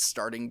burn that is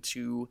starting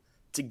to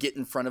get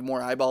in front of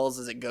more eyeballs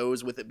as it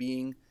goes, with it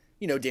being,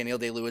 you know, Daniel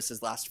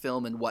Day-Lewis's last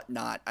film and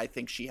whatnot. I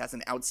think she has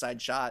an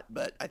outside shot,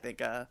 but I think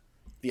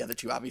the other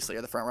two obviously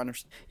are the front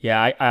runners.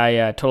 Yeah,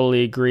 I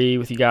totally agree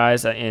with you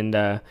guys, and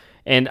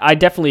I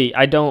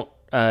don't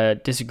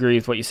disagree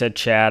with what you said,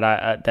 Chad.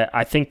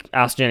 I think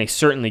Allison Janney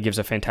certainly gives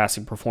a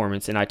fantastic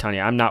performance in I,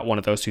 Tonya. I'm not one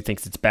of those who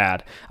thinks it's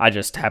bad. I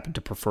just happen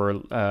to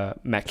prefer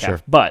Metcalf.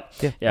 Sure. But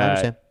I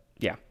understand.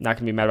 Yeah, not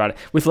gonna be mad about it.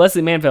 With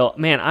Leslie Manville,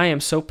 man, I am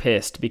so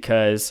pissed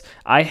because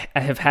I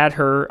had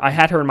her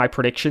in my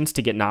predictions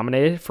to get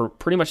nominated for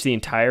pretty much the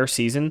entire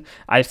season.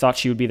 I thought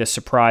she would be the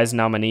surprise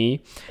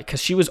nominee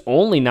because she was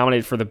only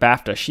nominated for the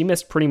BAFTA.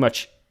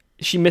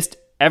 She missed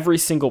every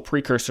single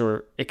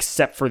precursor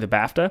except for the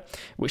BAFTA,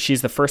 which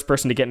she's the first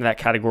person to get into that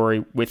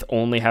category with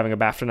only having a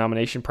BAFTA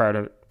nomination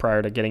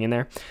prior to getting in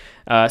there.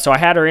 So I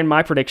had her in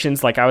my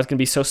predictions, like I was going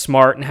to be so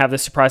smart and have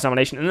this surprise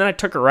nomination, and then I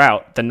took her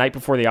out the night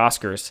before the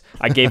Oscars.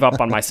 I gave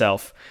up on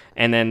myself,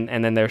 and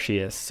then there she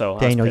is. So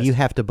Daniel, you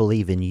have to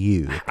believe in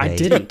you. Okay? I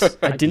didn't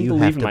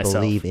believe in myself. You have to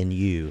believe in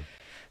you.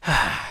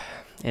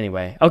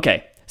 Anyway,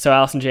 okay. So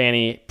Allison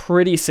Janney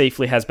pretty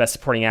safely has Best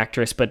Supporting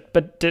Actress, but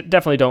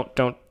definitely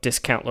don't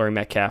discount Laurie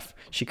Metcalf.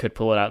 She could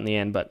pull it out in the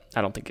end, but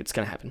I don't think it's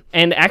going to happen.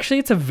 And actually,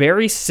 it's a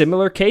very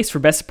similar case for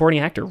Best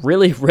Supporting Actor.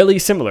 Really, really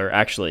similar,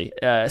 actually.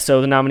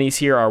 So the nominees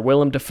here are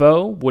Willem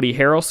Dafoe, Woody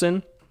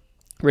Harrelson,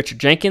 Richard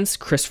Jenkins,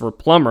 Christopher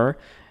Plummer,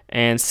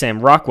 and Sam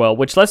Rockwell,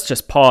 which let's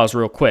just pause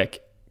real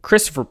quick.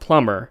 Christopher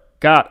Plummer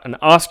got an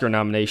Oscar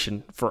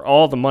nomination for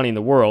All the Money in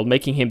the World,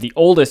 making him the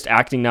oldest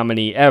acting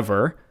nominee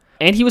ever,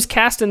 and he was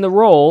cast in the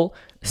role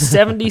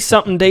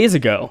 70-something days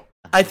ago.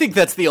 I think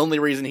that's the only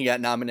reason he got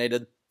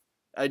nominated.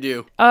 I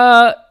do.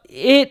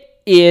 It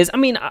is. I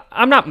mean,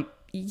 I'm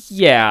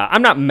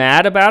not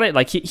mad about it.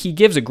 Like, he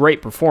gives a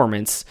great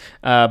performance,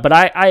 but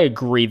I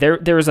agree.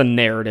 There's a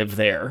narrative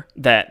there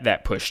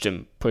that pushed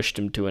him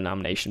to a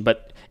nomination.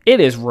 But it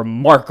is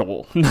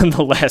remarkable,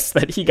 nonetheless,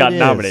 that he got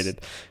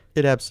nominated.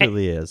 It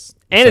absolutely is.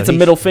 And so it's a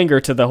middle finger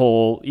to the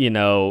whole,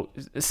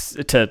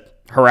 to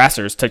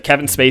harassers, to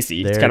Kevin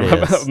Spacey. It's kind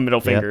of a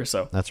middle finger. Yep,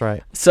 so that's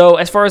right. So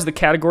as far as the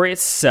category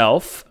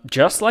itself,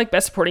 just like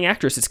Best Supporting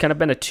Actress, it's kind of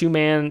been a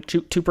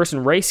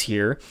two-person race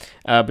here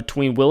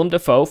between Willem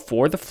Dafoe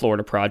for The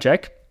Florida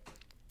Project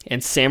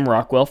and Sam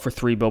Rockwell for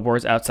 3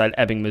 Billboards Outside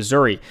Ebbing,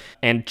 Missouri.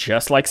 And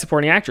just like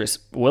supporting actress,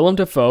 Willem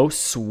Dafoe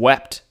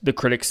swept the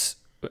Critics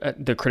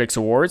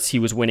Awards. He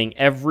was winning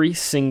every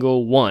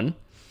single one.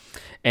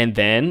 And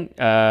then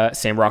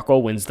Sam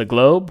Rockwell wins the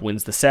Globe,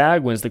 wins the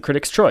SAG, wins the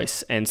Critics'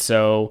 Choice. And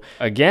so,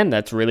 again,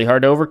 that's really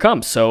hard to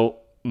overcome. So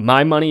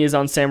my money is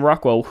on Sam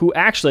Rockwell, who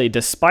actually,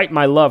 despite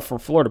my love for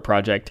Florida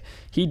Project,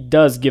 he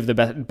does give the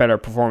better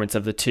performance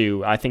of the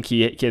two. I think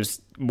he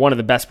gives one of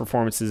the best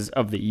performances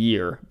of the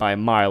year by a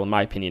mile, in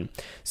my opinion.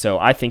 So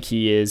I think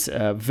he is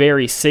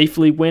very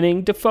safely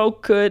winning. Dafoe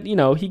could,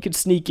 he could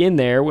sneak in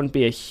there. Wouldn't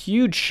be a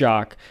huge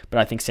shock, but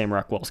I think Sam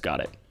Rockwell's got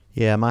it.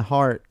 Yeah, my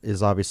heart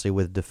is obviously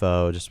with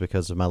Dafoe just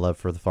because of my love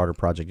for the Florida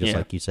Project, just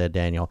like you said,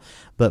 Daniel.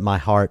 But my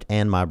heart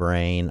and my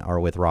brain are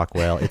with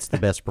Rockwell. It's the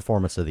best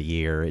performance of the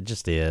year. It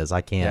just is. I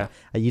can't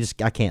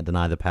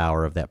deny the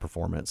power of that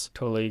performance.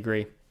 Totally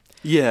agree.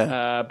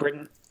 Yeah.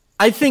 Britton?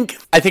 I think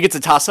it's a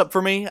toss-up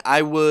for me.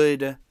 I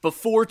would,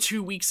 before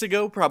 2 weeks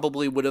ago,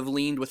 probably would have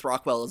leaned with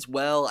Rockwell as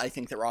well. I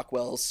think that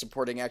Rockwell's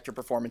supporting actor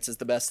performance is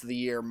the best of the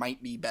year,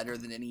 might be better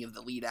than any of the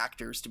lead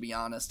actors, to be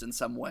honest, in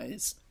some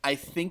ways. I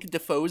think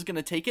Dafoe's going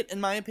to take it, in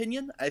my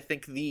opinion. I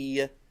think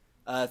the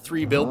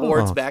 3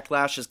 Billboards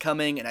backlash is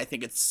coming, and I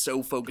think it's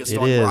so focused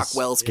on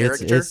Rockwell's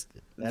character.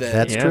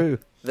 That's true.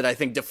 That I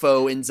think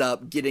Dafoe ends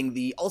up getting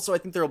the... Also, I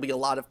think there will be a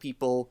lot of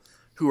people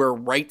who are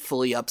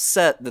rightfully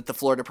upset that the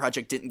Florida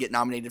Project didn't get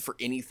nominated for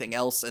anything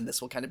else, and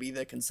this will kind of be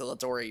the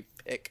conciliatory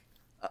pick,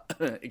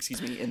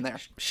 in there.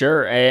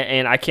 Sure,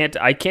 and I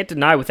can't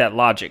deny with that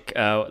logic.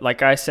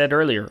 Like I said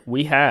earlier,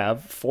 we have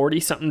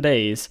 40-something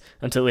days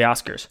until the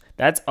Oscars.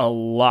 That's a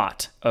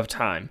lot of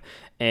time.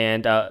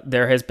 And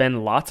there has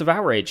been lots of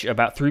outrage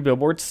about 3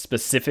 Billboards,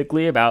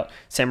 specifically about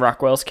Sam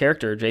Rockwell's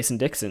character, Jason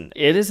Dixon.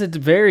 It is a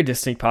very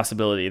distinct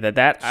possibility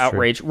that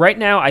outrage, right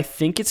now, I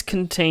think it's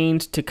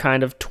contained to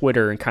kind of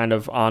Twitter and kind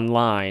of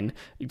online,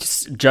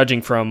 just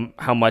judging from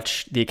how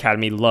much the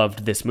Academy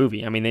loved this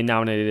movie. I mean, they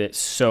nominated it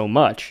so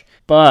much,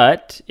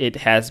 but it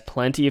has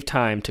plenty of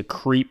time to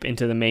creep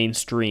into the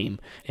mainstream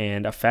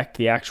and affect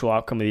the actual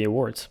outcome of the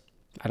awards.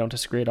 I don't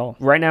disagree at all.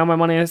 Right now, my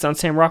money is on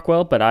Sam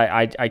Rockwell, but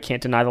I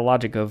can't deny the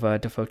logic of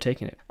Dafoe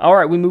taking it. All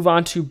right, we move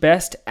on to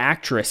Best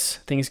Actress.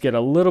 Things get a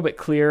little bit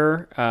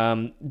clearer.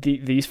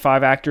 These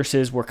 5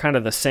 actresses were kind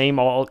of the same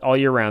all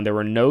year round. There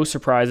were no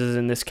surprises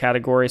in this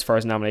category as far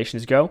as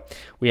nominations go.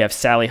 We have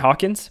Sally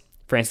Hawkins,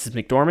 Frances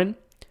McDormand,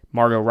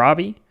 Margot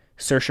Robbie,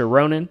 Saoirse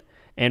Ronan,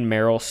 and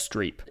Meryl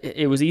Streep.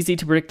 It was easy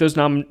to predict those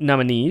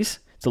nominees.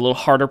 It's a little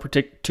harder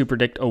to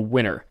predict a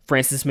winner.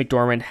 Frances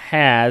McDormand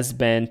has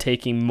been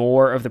taking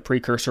more of the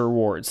precursor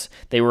awards.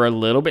 They were a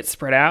little bit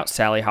spread out.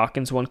 Sally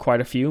Hawkins won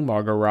quite a few.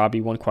 Margot Robbie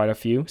won quite a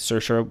few.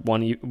 Saoirse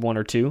won 1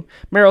 or 2.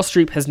 Meryl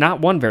Streep has not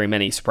won very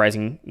many,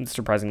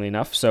 surprisingly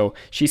enough, so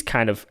she's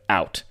kind of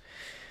out.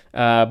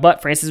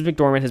 But Frances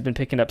McDormand has been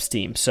picking up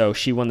steam. So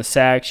she won the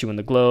SAG, she won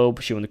the Globe,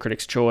 she won the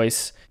Critics'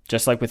 Choice.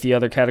 Just like with the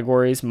other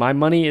categories, my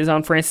money is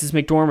on Frances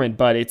McDormand,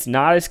 but it's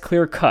not as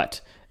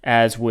clear-cut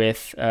as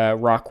with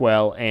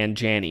Rockwell and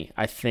Janney.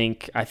 I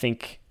think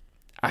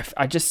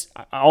I just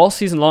all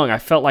season long I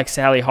felt like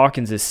Sally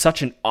Hawkins is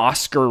such an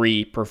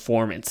Oscar-y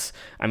performance.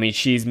 I mean,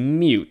 she's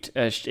mute.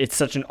 It's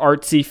such an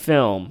artsy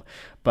film,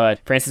 but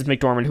Frances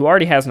McDormand, who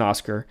already has an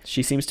Oscar,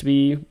 she seems to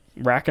be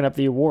racking up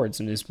the awards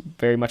and is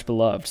very much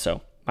beloved.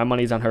 So my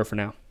money's on her for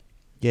now.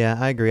 Yeah,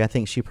 I agree. I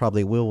think she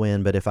probably will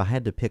win, but if I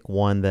had to pick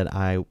one that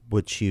I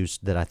would choose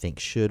that I think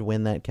should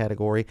win that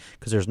category,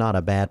 because there's not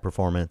a bad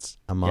performance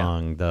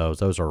among those.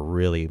 Those are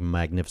really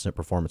magnificent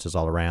performances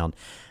all around.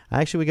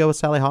 I actually would go with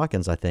Sally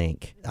Hawkins, I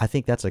think. I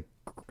think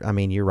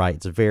you're right.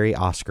 It's very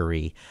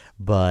Oscar-y,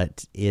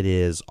 but it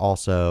is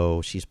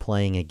also, she's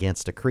playing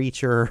against a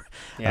creature.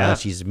 Yeah.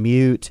 She's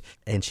mute,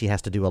 and she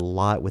has to do a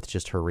lot with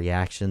just her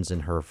reactions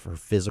and her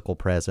physical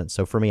presence.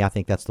 So for me, I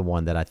think that's the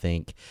one that I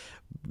think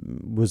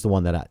was the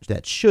one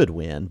that should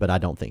win, but I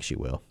don't think she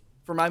will.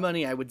 For my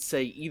money, I would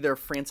say either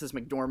Frances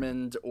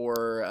McDormand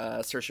or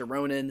Saoirse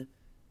Ronan.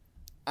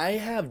 I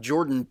have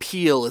Jordan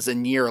Peele as a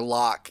near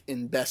lock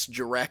in Best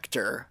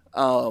Director.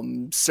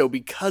 So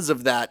because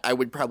of that, I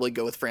would probably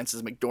go with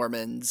Frances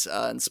McDormand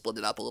and split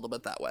it up a little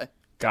bit that way.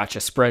 Gotcha.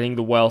 Spreading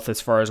the wealth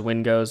as far as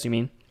win goes, you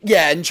mean?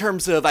 Yeah, in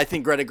terms of, I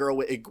think Greta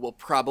Gerwig will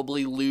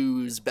probably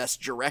lose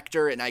Best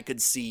Director, and I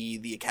could see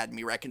the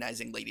Academy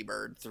recognizing Lady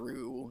Bird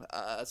through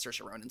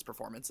Saoirse Ronan's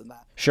performance in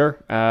that.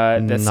 Sure.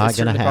 That's not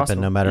going to happen,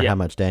 possible. no matter how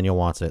much Daniel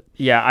wants it.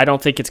 Yeah, I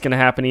don't think it's going to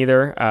happen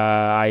either.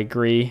 I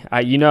agree.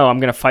 I'm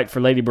going to fight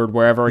for Lady Bird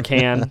wherever I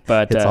can,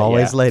 but it's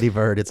always Lady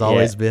Bird. It's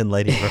always been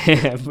Lady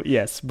Bird.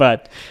 Yes,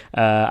 but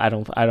I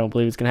don't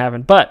believe it's going to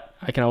happen. But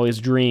I can always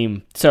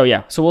dream. So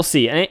yeah, so we'll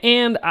see.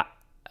 And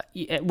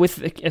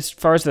with as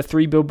far as the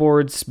 3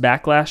 Billboards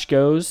backlash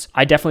goes,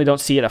 I definitely don't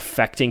see it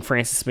affecting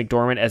Frances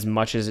McDormand as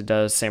much as it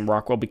does Sam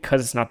Rockwell,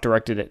 because it's not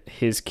directed at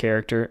his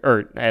character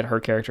or at her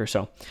character.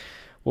 So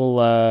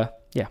we'll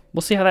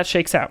see how that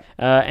shakes out.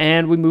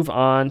 And we move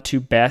on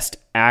to Best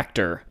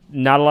Actor.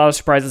 not a lot of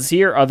surprises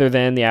here other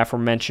than the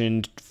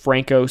aforementioned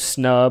Franco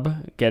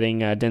snub getting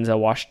Denzel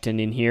Washington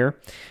in here.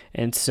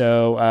 And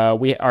so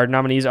our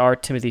nominees are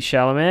Timothée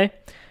Chalamet,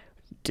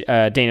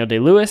 Daniel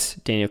Day-Lewis,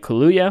 Daniel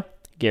Kaluuya,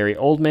 Gary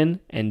Oldman,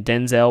 and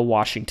Denzel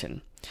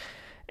Washington.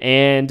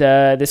 And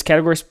this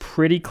category is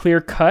pretty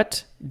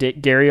clear-cut.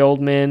 Gary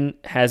Oldman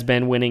has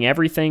been winning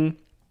everything.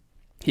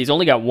 He's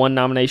only got one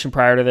nomination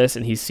prior to this,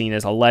 and he's seen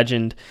as a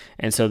legend.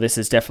 And so this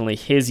is definitely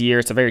his year.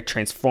 It's a very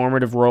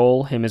transformative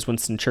role, him as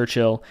Winston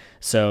Churchill.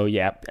 So,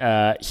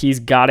 yeah, he's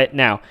got it.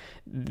 Now,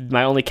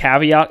 my only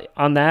caveat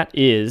on that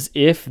is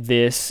if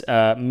this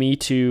Me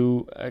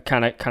Too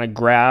kind of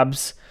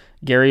grabs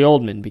Gary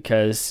Oldman,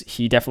 because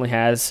he definitely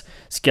has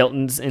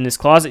skeletons in his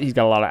closet. He's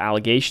got a lot of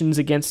allegations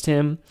against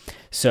him.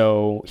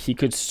 So he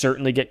could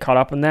certainly get caught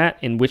up in that,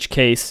 in which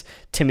case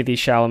Timothée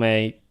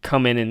Chalamet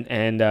come in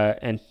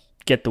and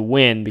get the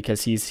win,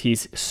 because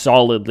he's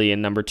solidly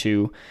in number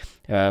 2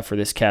 for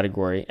this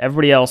category.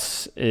 Everybody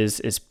else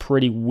is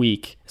pretty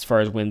weak as far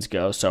as wins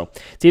go. So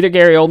it's either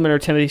Gary Oldman or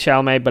Timothée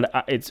Chalamet, but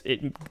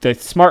the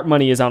smart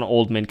money is on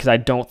Oldman, because I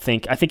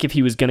think if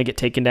he was going to get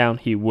taken down,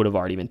 he would have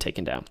already been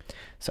taken down.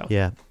 So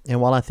yeah,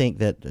 and while I think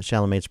that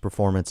Chalamet's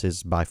performance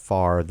is by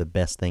far the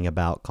best thing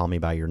about Call Me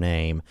by Your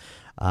Name,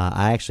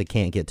 I actually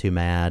can't get too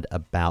mad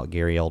about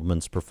Gary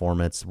Oldman's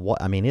performance.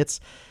 It's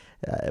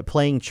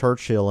playing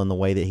Churchill in the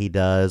way that he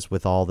does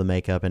with all the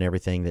makeup and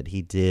everything that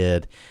he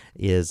did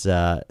is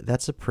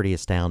that's a pretty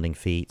astounding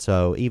feat.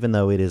 So even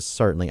though it is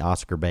certainly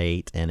Oscar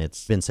bait, and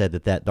it's been said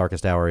that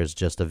Darkest Hour is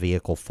just a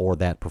vehicle for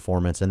that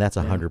performance, and that's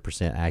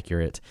 100%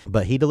 accurate,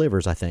 but he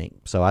delivers, I think.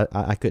 So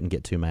I couldn't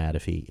get too mad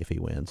if he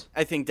wins.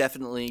 I think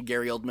definitely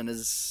Gary Oldman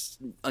is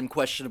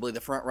unquestionably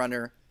the front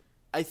runner.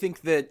 I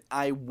think that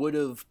I would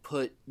have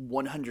put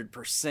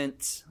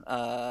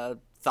 100%,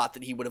 thought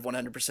that he would have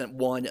 100%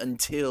 won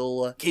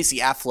until Casey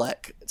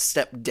Affleck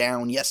stepped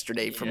down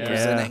yesterday from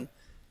presenting.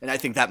 And I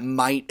think that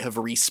might have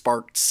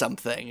re-sparked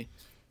something.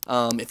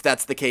 If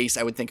that's the case,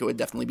 I would think it would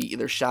definitely be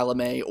either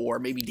Chalamet or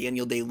maybe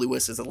Daniel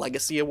Day-Lewis as a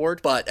legacy award.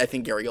 But I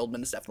think Gary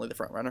Oldman is definitely the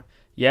front runner.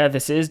 Yeah,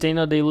 this is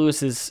Daniel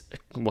Day-Lewis's,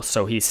 well,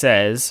 so he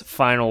says,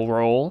 final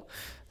role.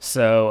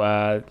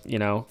 So,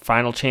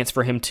 final chance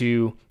for him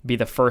to be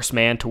the first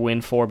man to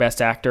win 4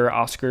 Best Actor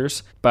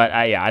Oscars. But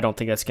I don't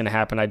think that's going to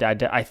happen.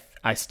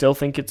 I still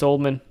think it's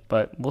Oldman,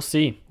 but we'll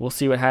see. We'll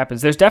see what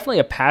happens. There's definitely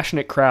a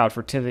passionate crowd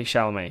for Timothée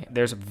Chalamet.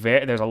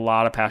 There's a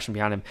lot of passion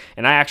behind him,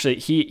 and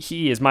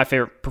he is my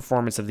favorite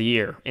performance of the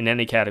year in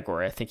any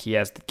category. I think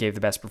he gave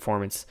the best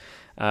performance.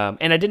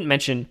 And I didn't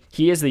mention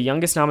he is the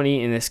youngest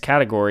nominee in this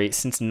category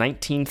since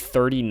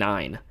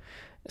 1939.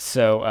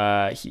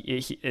 So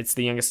he's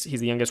the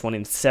youngest one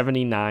in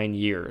 79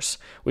 years,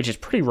 which is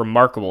pretty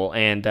remarkable,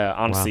 and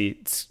honestly,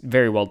 It's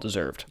very well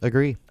deserved.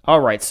 Agree.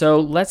 All right, so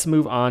let's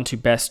move on to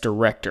Best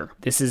Director.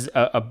 This is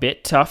a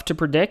bit tough to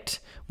predict.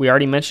 We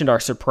already mentioned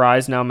our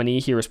surprise nominee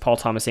here is Paul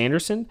Thomas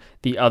Anderson.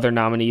 The other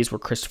nominees were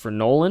Christopher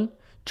Nolan,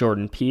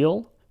 Jordan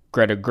Peele,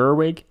 Greta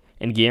Gerwig,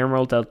 and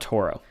Guillermo del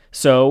Toro.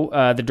 So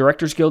the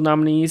Directors Guild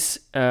nominees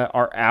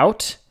are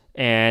out,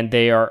 and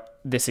they are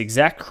this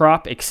exact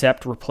crop,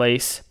 except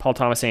replace Paul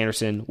Thomas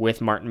Anderson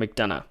with Martin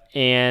McDonagh.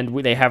 And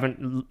they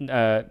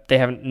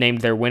haven't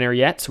named their winner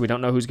yet, so we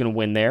don't know who's going to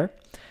win there.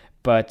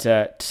 But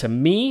to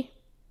me,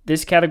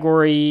 this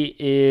category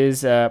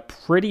is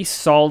pretty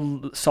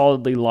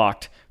solidly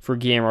locked for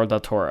Guillermo del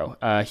Toro.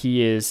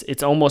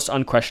 It's almost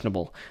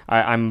unquestionable.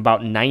 I'm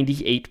about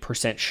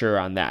 98% sure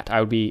on that. I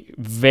would be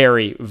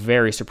very,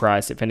 very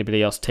surprised if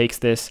anybody else takes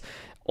this.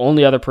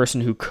 Only other person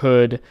who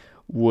could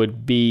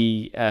would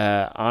be,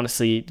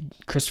 honestly,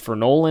 Christopher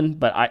Nolan,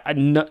 but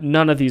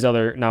none of these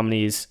other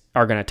nominees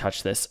are going to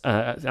touch this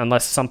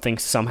unless something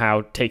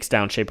somehow takes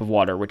down Shape of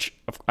Water, which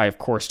I, of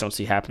course, don't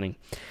see happening.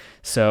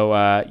 So,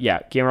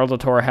 Guillermo del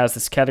Toro has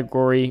this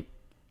category.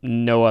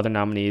 No other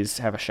nominees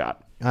have a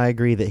shot. I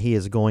agree that he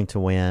is going to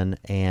win,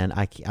 and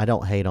I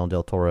don't hate on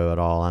del Toro at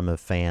all. I'm a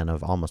fan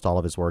of almost all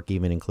of his work,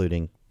 even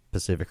including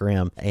Pacific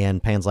Rim,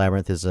 and Pan's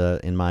Labyrinth is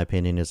in my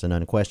opinion, is an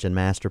unquestioned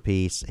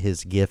masterpiece.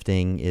 His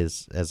gifting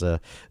is as a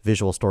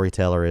visual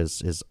storyteller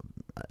is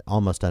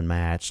almost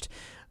unmatched.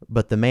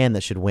 But the man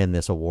that should win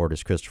this award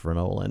is Christopher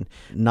Nolan.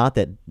 Not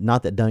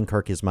that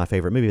Dunkirk is my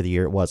favorite movie of the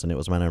year. It wasn't. It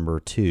was my number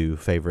 2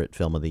 favorite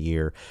film of the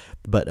year.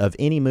 But of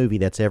any movie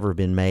that's ever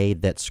been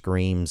made that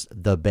screams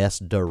the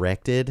best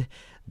directed,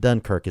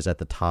 Dunkirk is at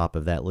the top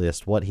of that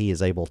list. What he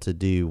is able to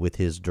do with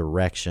his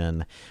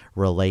direction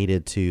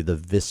related to the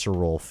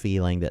visceral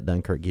feeling that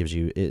Dunkirk gives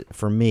you,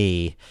 for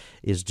me,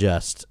 is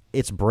just,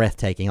 it's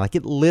breathtaking. Like,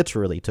 it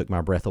literally took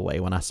my breath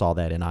away when I saw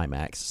that in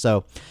IMAX.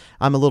 So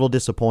I'm a little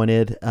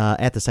disappointed.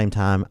 At the same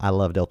time, I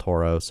love Del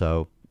Toro,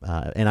 so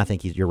and I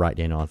think you're right,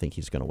 Daniel. I think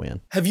he's going to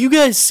win. Have you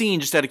guys seen,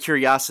 just out of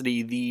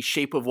curiosity, the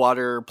Shape of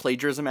Water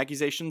plagiarism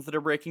accusations that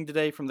are breaking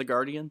today from The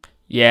Guardian?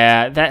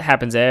 Yeah, that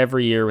happens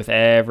every year with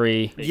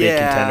every big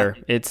contender.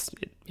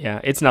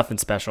 It's nothing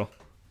special.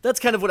 that's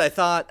kind of what I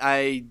thought.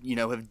 I,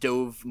 have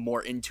dove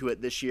more into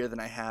it this year than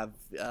I have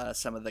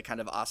some of the kind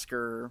of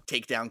Oscar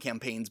takedown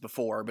campaigns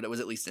before, but it was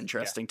at least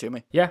interesting to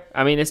me. Yeah,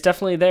 I mean, it's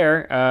definitely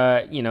there.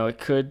 It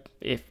could,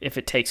 if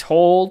it takes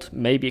hold,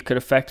 maybe it could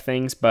affect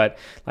things, but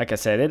like I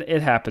said,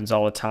 it happens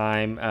all the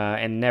time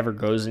and never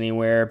goes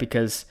anywhere,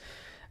 because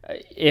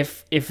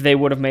if they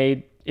would have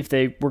made, if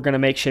they were going to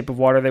make Shape of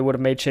Water, they would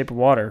have made Shape of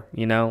Water,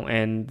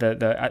 and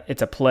the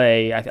it's a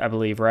play, I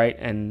believe, right?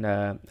 And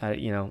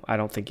I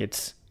don't think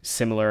it's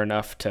similar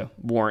enough to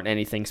warrant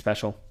anything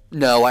special.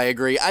 No, I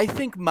agree. I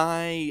think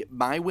my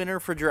winner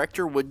for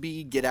director would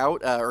be Get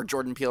Out, or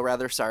Jordan Peele,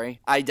 rather. Sorry.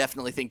 I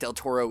definitely think Del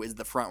Toro is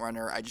the front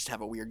runner. I just have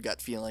a weird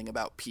gut feeling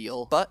about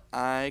Peele, but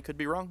I could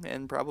be wrong,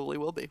 and probably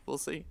will be. We'll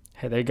see.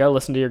 Hey, there you go.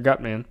 Listen to your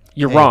gut, man.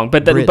 You're wrong,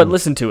 but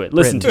listen to it.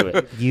 Listen to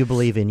it. You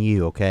believe in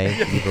you, okay?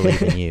 You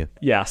believe in you.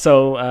 Yeah.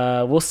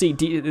 So we'll see.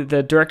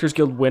 The Directors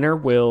Guild winner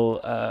will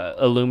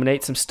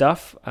illuminate some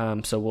stuff.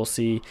 So we'll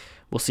see.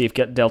 We'll see if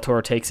Del Toro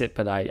takes it,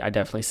 but I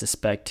definitely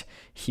suspect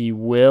he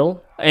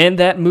will. And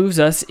that moves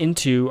us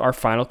into our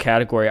final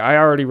category. I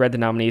already read the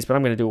nominees, but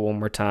I'm going to do it one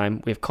more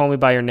time. We have Call Me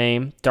By Your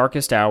Name,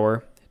 Darkest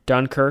Hour,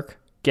 Dunkirk,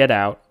 Get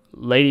Out,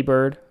 Lady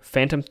Bird,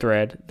 Phantom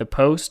Thread, The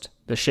Post,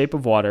 The Shape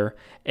of Water,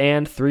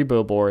 and 3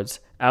 Billboards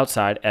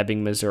Outside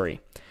Ebbing, Missouri.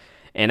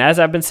 And as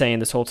I've been saying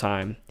this whole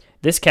time,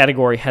 this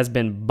category has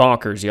been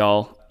bonkers,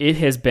 y'all. It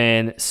has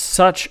been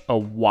such a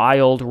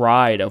wild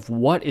ride of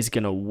what is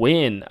going to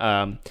win.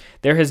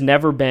 There has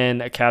never been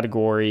a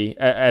category,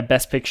 a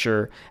Best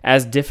Picture,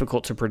 as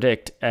difficult to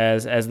predict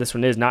as this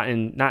one is. Not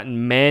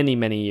in many,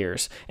 many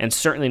years, and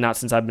certainly not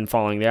since I've been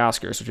following the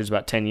Oscars, which is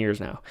about 10 years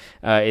now.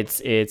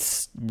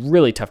 It's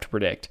really tough to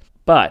predict.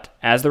 But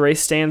as the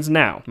race stands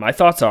now, my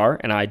thoughts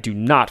are, and I do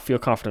not feel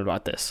confident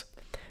about this,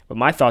 but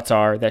my thoughts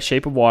are that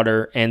Shape of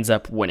Water ends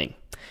up winning.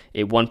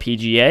 It won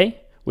PGA,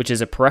 which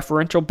is a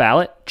preferential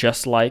ballot,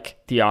 just like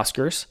the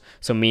Oscars.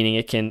 So meaning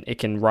it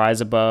can rise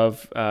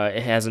above.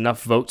 It has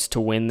enough votes to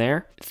win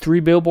there.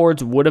 3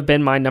 Billboards would have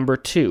been my number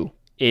 2.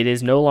 It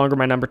is no longer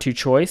my number 2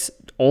 choice,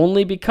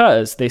 only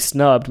because they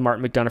snubbed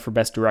Martin McDonagh for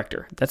Best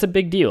Director. That's a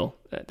big deal.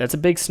 That's a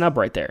big snub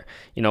right there.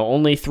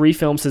 Only 3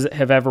 films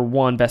have ever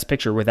won Best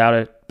Picture without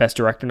a Best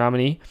Director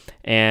nominee,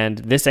 and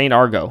this ain't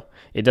Argo.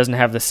 It doesn't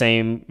have the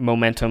same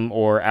momentum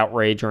or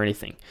outrage or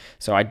anything.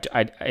 So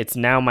it's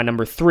now my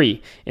number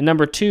 3. In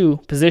number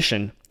 2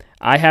 position,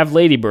 I have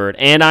Lady Bird,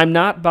 and I'm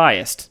not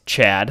biased,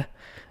 Chad.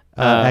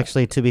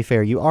 Actually, to be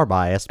fair, you are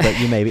biased, but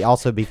you may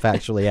also be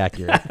factually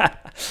accurate.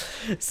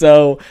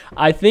 So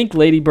I think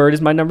Lady Bird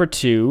is my number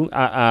 2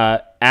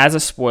 as a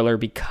spoiler,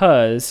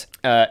 because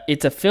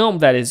it's a film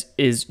that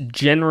is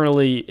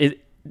generally...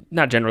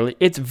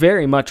 it's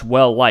very much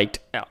well-liked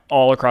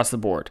all across the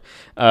board.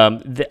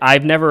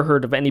 I've never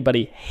heard of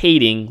anybody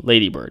hating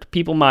Lady Bird.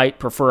 People might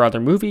prefer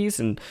other movies,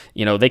 and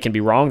they can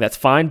be wrong. That's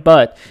fine,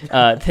 but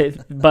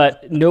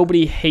but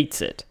nobody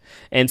hates it.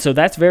 And so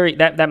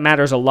that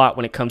matters a lot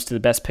when it comes to the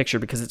Best Picture,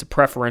 because it's a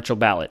preferential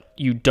ballot.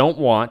 You don't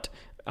want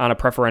on a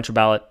preferential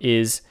ballot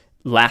is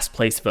last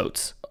place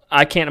votes.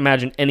 I can't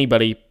imagine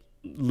anybody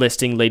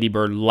listing Lady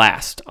Bird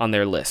last on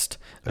their list.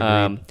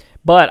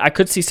 But I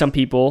could see some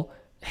people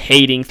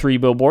hating 3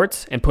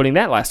 Billboards and putting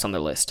that last on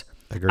their list.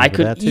 I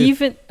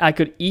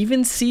could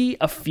even see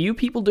a few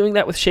people doing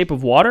that with Shape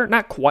of Water.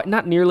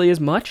 Not nearly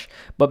as much,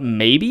 but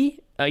maybe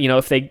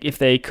if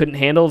they couldn't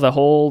handle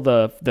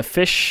the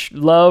fish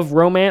love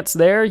romance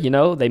there,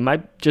 they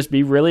might just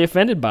be really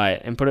offended by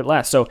it and put it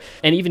last. So,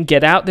 and even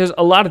Get Out, there's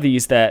a lot of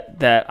these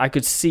that I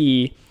could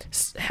see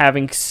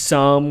having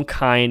some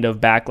kind of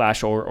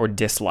backlash or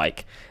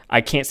dislike. I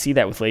can't see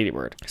that with Lady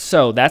Bird.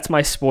 So that's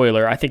my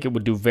spoiler. I think it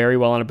would do very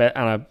well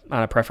on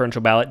a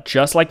preferential ballot,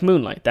 just like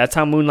Moonlight. That's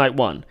how Moonlight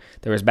won.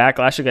 There was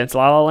backlash against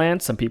La La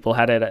Land. Some people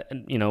had it,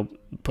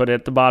 put it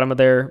at the bottom of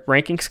their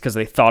rankings because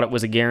they thought it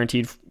was a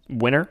guaranteed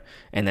winner,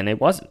 and then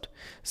it wasn't.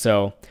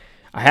 So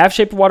I have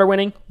Shape of Water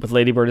winning with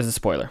Lady Bird as a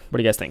spoiler. What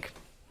do you guys think?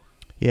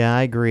 Yeah,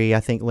 I agree. I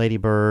think Lady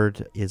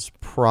Bird is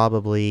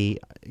probably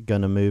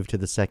going to move to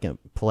the second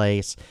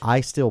place.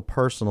 I still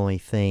personally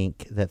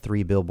think that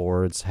 3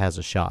 Billboards has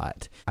a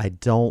shot. I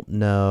don't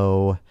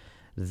know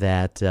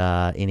that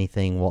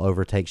anything will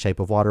overtake Shape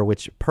of Water,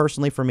 which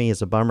personally for me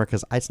is a bummer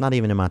because it's not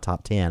even in my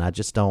top 10. I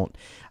just don't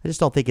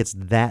think it's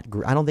that.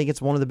 I don't think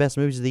it's one of the best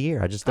movies of the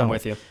year. I just don't. I'm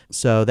with you.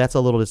 So that's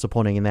a little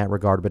disappointing in that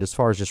regard. But as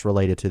far as just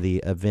related to the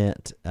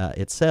event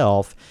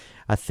itself,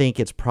 I think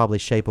it's probably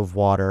Shape of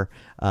Water,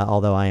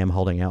 although I am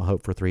holding out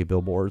hope for 3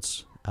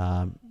 Billboards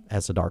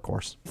as a dark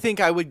horse. I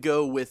think I would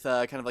go with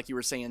kind of like you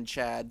were saying,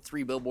 Chad.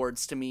 3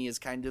 Billboards to me is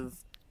kind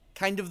of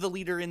the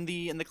leader in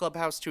the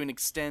clubhouse to an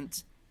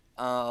extent.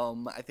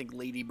 I think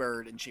Lady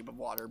Bird and Shape of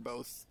Water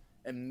both,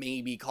 and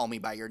maybe Call Me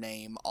By Your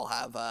Name, all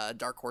have a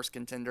dark horse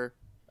contender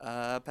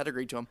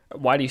pedigree to them.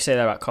 Why do you say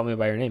that about Call Me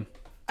By Your Name?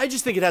 I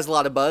just think it has a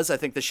lot of buzz. I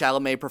think the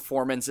Chalamet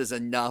performance is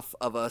enough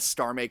of a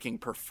star-making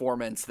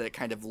performance that it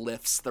kind of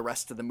lifts the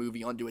rest of the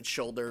movie onto its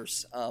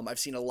shoulders. I've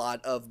seen a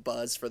lot of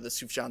buzz for the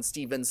Sufjan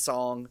Stevens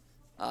song,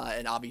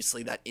 and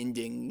obviously that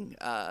ending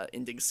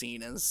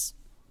scene is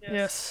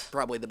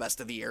probably the best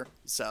of the year.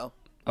 So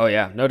Oh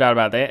yeah, no doubt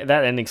about that.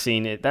 That ending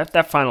scene,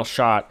 that final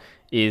shot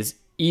is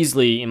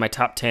easily in my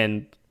top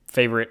 10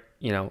 favorite,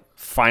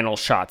 final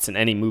shots in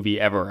any movie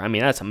ever. I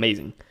mean, that's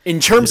amazing. In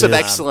terms of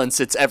excellence,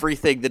 it's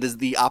everything that is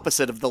the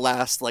opposite of the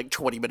last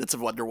 20 minutes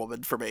of Wonder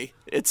Woman for me.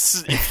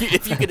 It's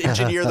if you can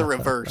engineer the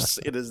reverse,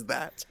 it is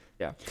that.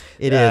 Yeah,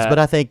 it is. But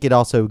I think it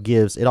also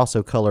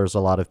colors a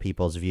lot of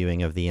people's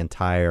viewing of the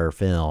entire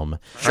film,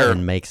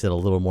 and makes it a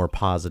little more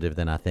positive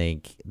than I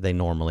think they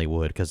normally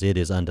would, because it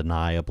is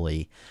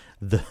undeniably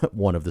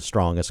one of the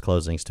strongest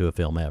closings to a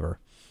film ever.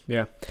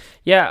 Yeah.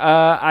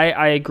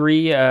 I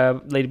agree.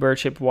 Lady Bird,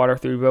 Shape of Water,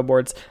 Three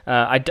Billboards.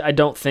 I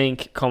don't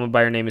think Call Me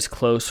by Your Name is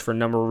close for a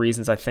number of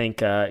reasons. I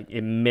think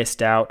it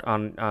missed out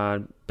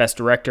on Best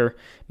Director,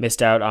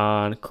 missed out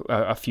on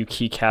a few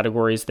key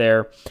categories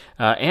there.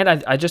 And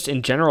I just,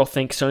 in general,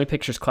 think Sony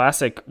Pictures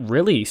Classic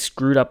really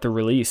screwed up the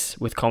release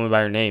with Call Me by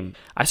Your Name.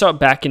 I saw it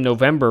back in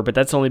November, but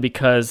that's only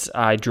because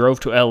I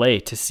drove to LA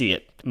to see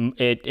it.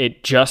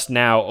 It just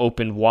now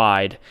opened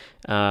wide.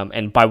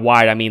 And by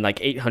wide, I mean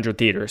 800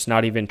 theaters,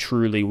 not even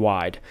truly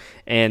wide.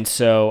 And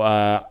so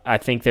I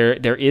think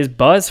there is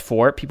buzz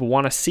for it. People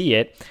want to see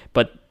it,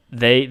 but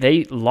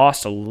they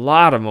lost a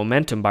lot of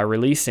momentum by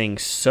releasing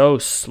so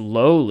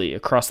slowly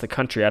across the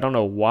country. I don't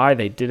know why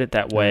they did it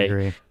that way. I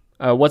agree.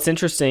 What's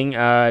interesting,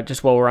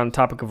 just while we're on the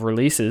topic of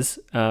releases,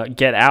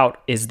 Get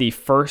Out is the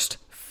first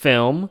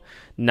film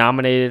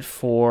nominated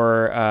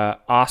for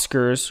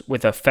Oscars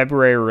with a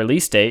February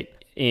release date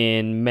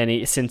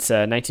since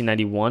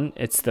 1991.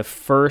 It's the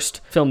first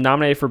film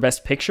nominated for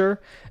Best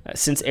Picture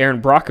since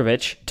Aaron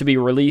Brockovich to be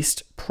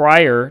released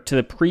prior to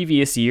the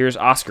previous year's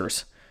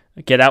Oscars.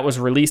 Get Out was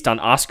released on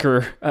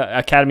Oscar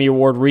Academy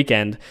Award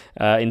weekend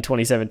in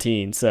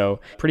 2017, so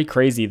pretty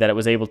crazy that it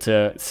was able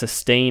to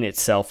sustain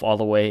itself all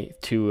the way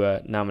to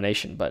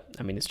nomination. But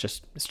I mean, it's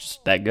just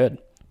that good.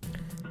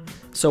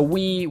 So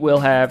we will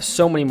have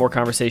so many more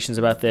conversations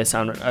about this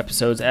on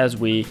episodes as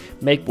we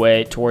make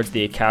way towards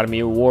the Academy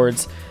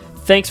Awards.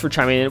 Thanks for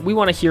chiming in. We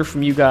want to hear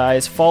from you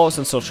guys. Follow us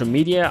on social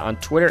media, on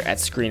Twitter at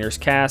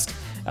ScreenersCast,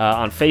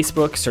 on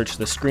Facebook, search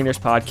the Screeners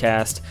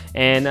Podcast,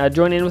 and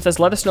join in with us.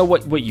 Let us know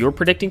what you're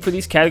predicting for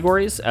these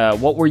categories.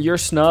 What were your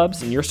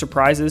snubs and your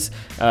surprises?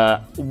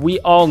 We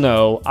all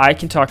know I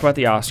can talk about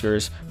the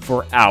Oscars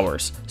for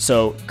hours,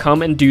 so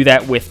come and do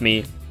that with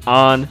me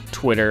on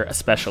Twitter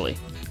especially.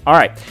 All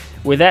right,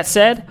 with that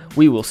said,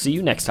 we will see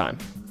you next time.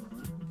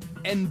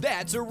 And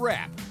that's a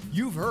wrap.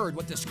 You've heard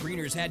what the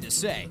screeners had to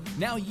say.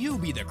 Now you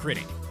be the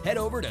critic. Head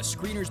over to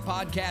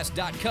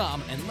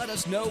screenerspodcast.com and let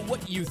us know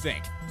what you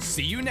think.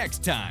 See you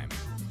next time.